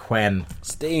torture rack when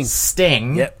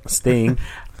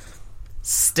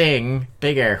Sting,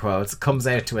 big air quotes, comes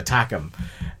out to attack him.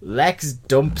 Lex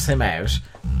dumps him out.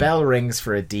 Bell rings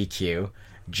for a DQ.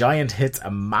 Giant hits a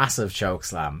massive choke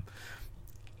slam.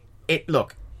 It's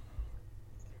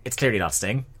clearly not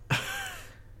Sting.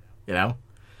 You know,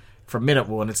 from minute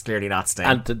one, it's clearly not Sting.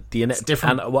 And it's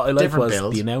different. And what I like was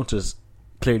build. The announcers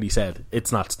clearly said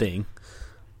it's not Sting.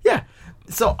 Yeah.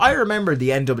 So I remember the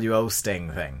NWO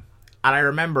Sting thing, and I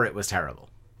remember it was terrible,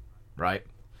 right?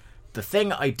 The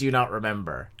thing I do not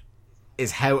remember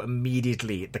is how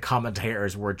immediately the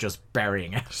commentators were just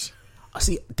burying it.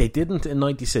 See, they didn't in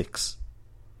 96.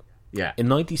 Yeah. In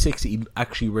 96, he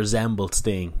actually resembled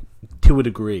Sting to a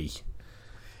degree.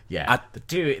 Yeah.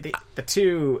 The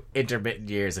two intermittent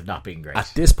years have not been great.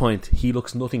 At this point, he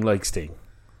looks nothing like Sting.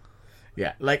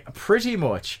 Yeah, like pretty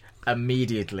much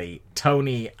immediately,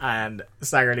 Tony and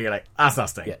Staggerly are like, that's not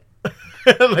Sting. Yeah.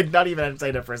 Like, not even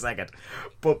entertain it for a second.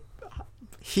 But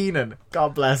Heenan,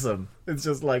 God bless him, it's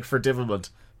just like for devilment.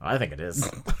 I think it is.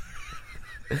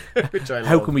 Which I love.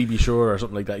 How can we be sure, or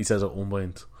something like that? He says at one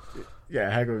point. Yeah,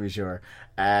 how can we be sure?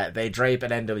 They drape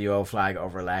an NWO flag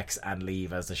over Lex and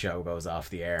leave as the show goes off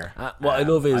the air. What I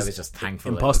love is I was just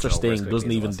thankful Imposter Sting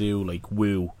doesn't even do like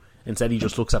woo. Instead, he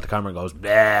just looks at the camera and goes,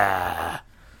 "Bah."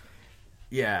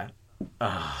 Yeah.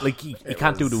 Like he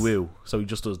can't do the woo, so he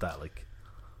just does that. Like,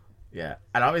 yeah,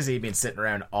 and obviously he'd been sitting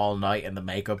around all night in the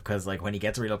makeup because, like, when he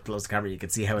gets real up close to the camera, you can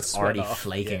see how it's already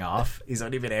flaking off. He's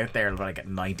only been out there for like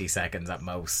 90 seconds at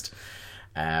most.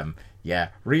 Yeah,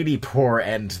 really poor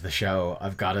end to the show,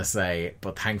 I've got to say.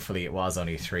 But thankfully it was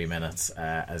only 3 minutes,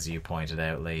 as you pointed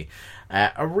out, Lee.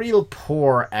 A real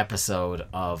poor episode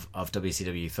of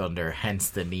WCW Thunder, hence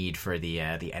the need for the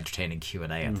entertaining Q&A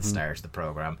at the start of the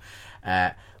programme.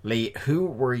 Lee, who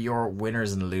were your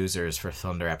winners and losers for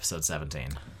Thunder episode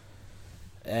 17?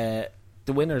 The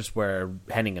winners were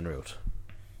Henning and Root.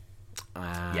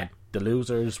 The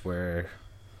losers were...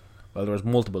 Well, there was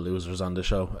multiple losers on the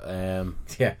show.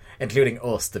 Yeah, including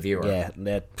us, the viewer. Yeah,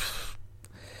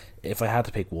 if I had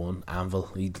to pick one, Anvil.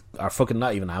 Or fucking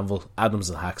not even Anvil, Adams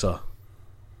and Hacksaw.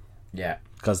 Yeah.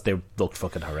 Because they looked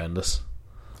fucking horrendous.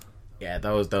 Yeah,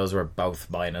 those were both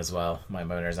mine as well. My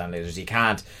winners and losers. You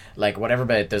can't, like, whatever,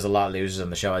 but there's a lot of losers on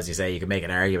the show, as you say. You can make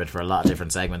an argument for a lot of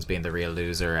different segments being the real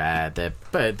loser. The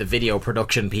video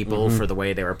production people for the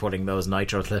way they were putting those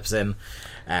Nitro clips in.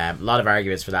 A lot of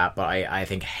arguments for that, but I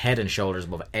think head and shoulders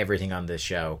above everything on this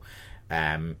show.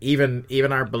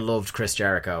 Even our beloved Chris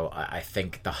Jericho, I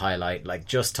think the highlight, like,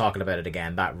 just talking about it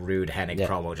again, that Rude Hennig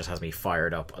promo just has me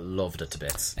fired up. I loved it to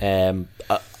bits.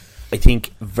 I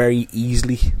think very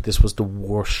easily this was the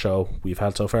worst show we've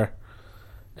had so far.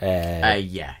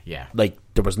 Yeah. Like,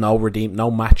 there was no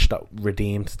match that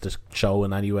redeemed the show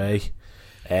in any way.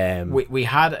 We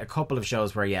had a couple of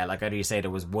shows where, like either you say there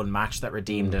was one match that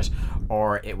redeemed it,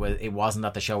 or it wasn't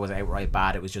that the show was outright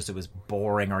bad, it was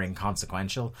boring or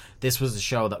inconsequential. This was a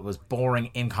show that was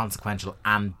boring, inconsequential,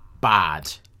 and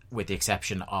bad, with the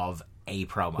exception of a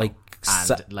promo.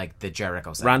 Like the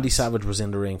Jericho segments. Randy Savage was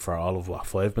in the ring for all of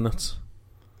 5 minutes.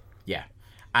 Yeah.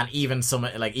 And even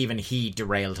even he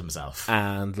derailed himself.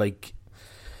 And like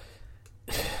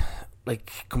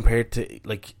compared to,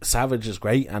 like, Savage is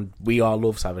great and we all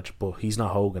love Savage, but he's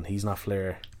not Hogan, he's not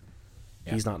Flair,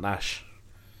 he's not Nash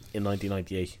in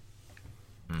 1998.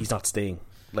 He's not Sting.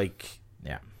 Like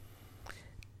there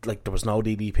was no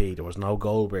DDP, there was no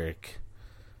Goldberg.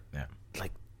 Yeah.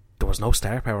 Like, there was no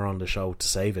star power on the show to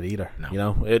save it either. No. You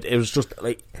know, it was just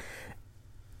like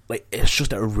it's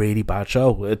just a really bad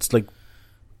show. It's like,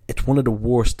 it's one of the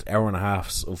worst hour and a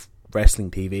halves of wrestling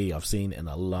TV I've seen in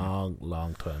a long,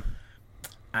 long time.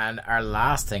 And our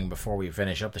last thing before we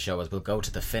finish up the show is we'll go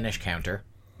to the finish counter,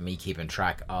 me keeping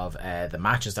track of the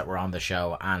matches that were on the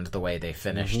show and the way they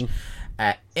finished.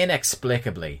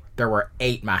 Inexplicably, there were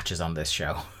 8 matches on this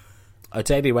show. I'd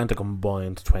say they went a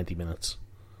combined 20 minutes.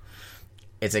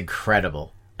 It's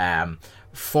incredible.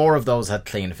 4 of those had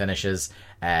clean finishes,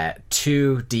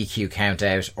 2 DQ count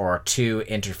out, or 2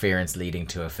 interference leading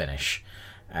to a finish.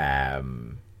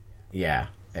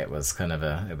 It was kind of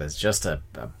it was just a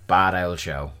bad old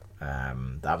show.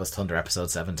 That was Thunder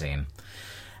episode 17.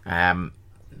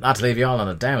 Not to leave you all on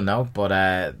a down note, but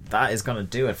that is going to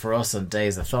do it for us on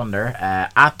Days of Thunder.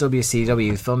 At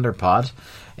WCW Thunderpod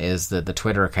is the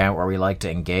Twitter account where we like to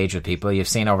engage with people. You've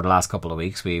seen over the last couple of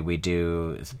weeks we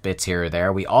do bits here or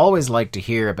there. We always like to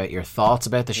hear about your thoughts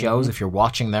about the shows, if you're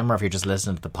watching them or if you're just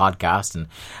listening to the podcast, and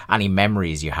any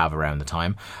memories you have around the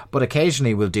time. But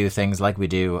occasionally we'll do things like we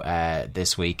do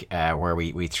this week, where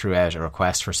we threw out a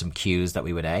request for some cues that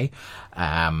we would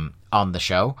on the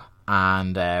show.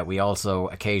 And we also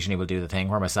occasionally will do the thing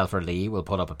where myself or Lee will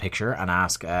put up a picture and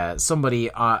ask somebody,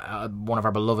 one of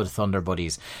our beloved Thunder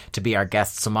buddies, to be our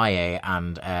guest sommelier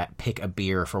and pick a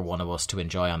beer for one of us to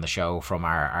enjoy on the show from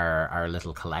our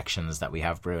little collections that we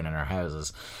have brewing in our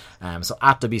houses. So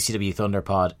at WCW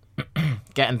Thunderpod,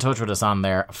 get in touch with us on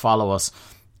there, follow us.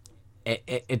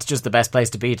 It's just the best place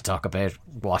to be to talk about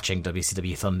watching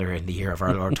WCW Thunder in the year of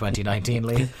our Lord 2019,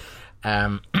 Lee.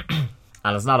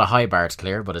 And it's not a high bar to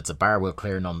clear, but it's a bar we'll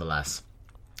clear nonetheless.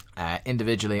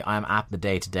 Individually, I'm at the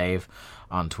Day to Dave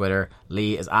on Twitter.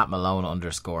 Lee is at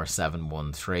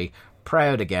Malone_713.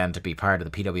 Proud again to be part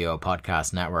of the PWO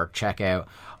Podcast Network. Check out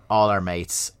all our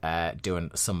mates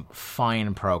doing some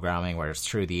fine programming, whether it's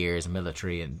Through the Years,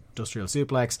 Military, Industrial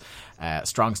Suplex,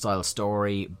 Strong Style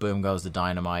Story, Boom Goes the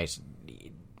Dynamite.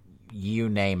 You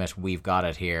name it, we've got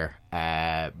it here.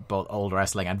 Both old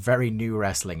wrestling and very new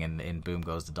wrestling in Boom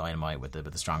Goes the Dynamite with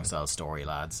the Strong Style Story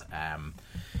lads.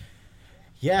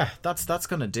 That's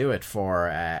going to do it for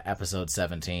episode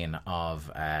 17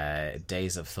 of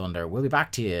Days of Thunder. We'll be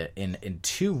back to you in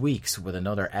 2 weeks with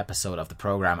another episode of the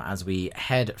program as we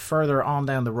head further on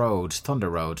down the road, Thunder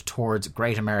Road, towards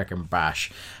Great American Bash.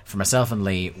 For myself and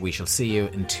Lee, we shall see you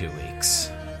in 2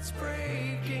 weeks.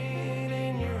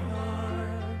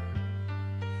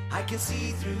 I can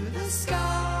see through the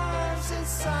scars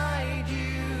inside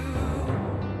you.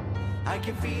 I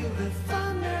can feel the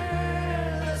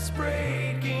thunder that's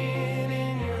breaking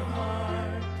in your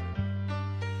heart.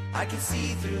 I can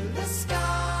see through the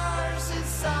scars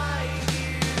inside you.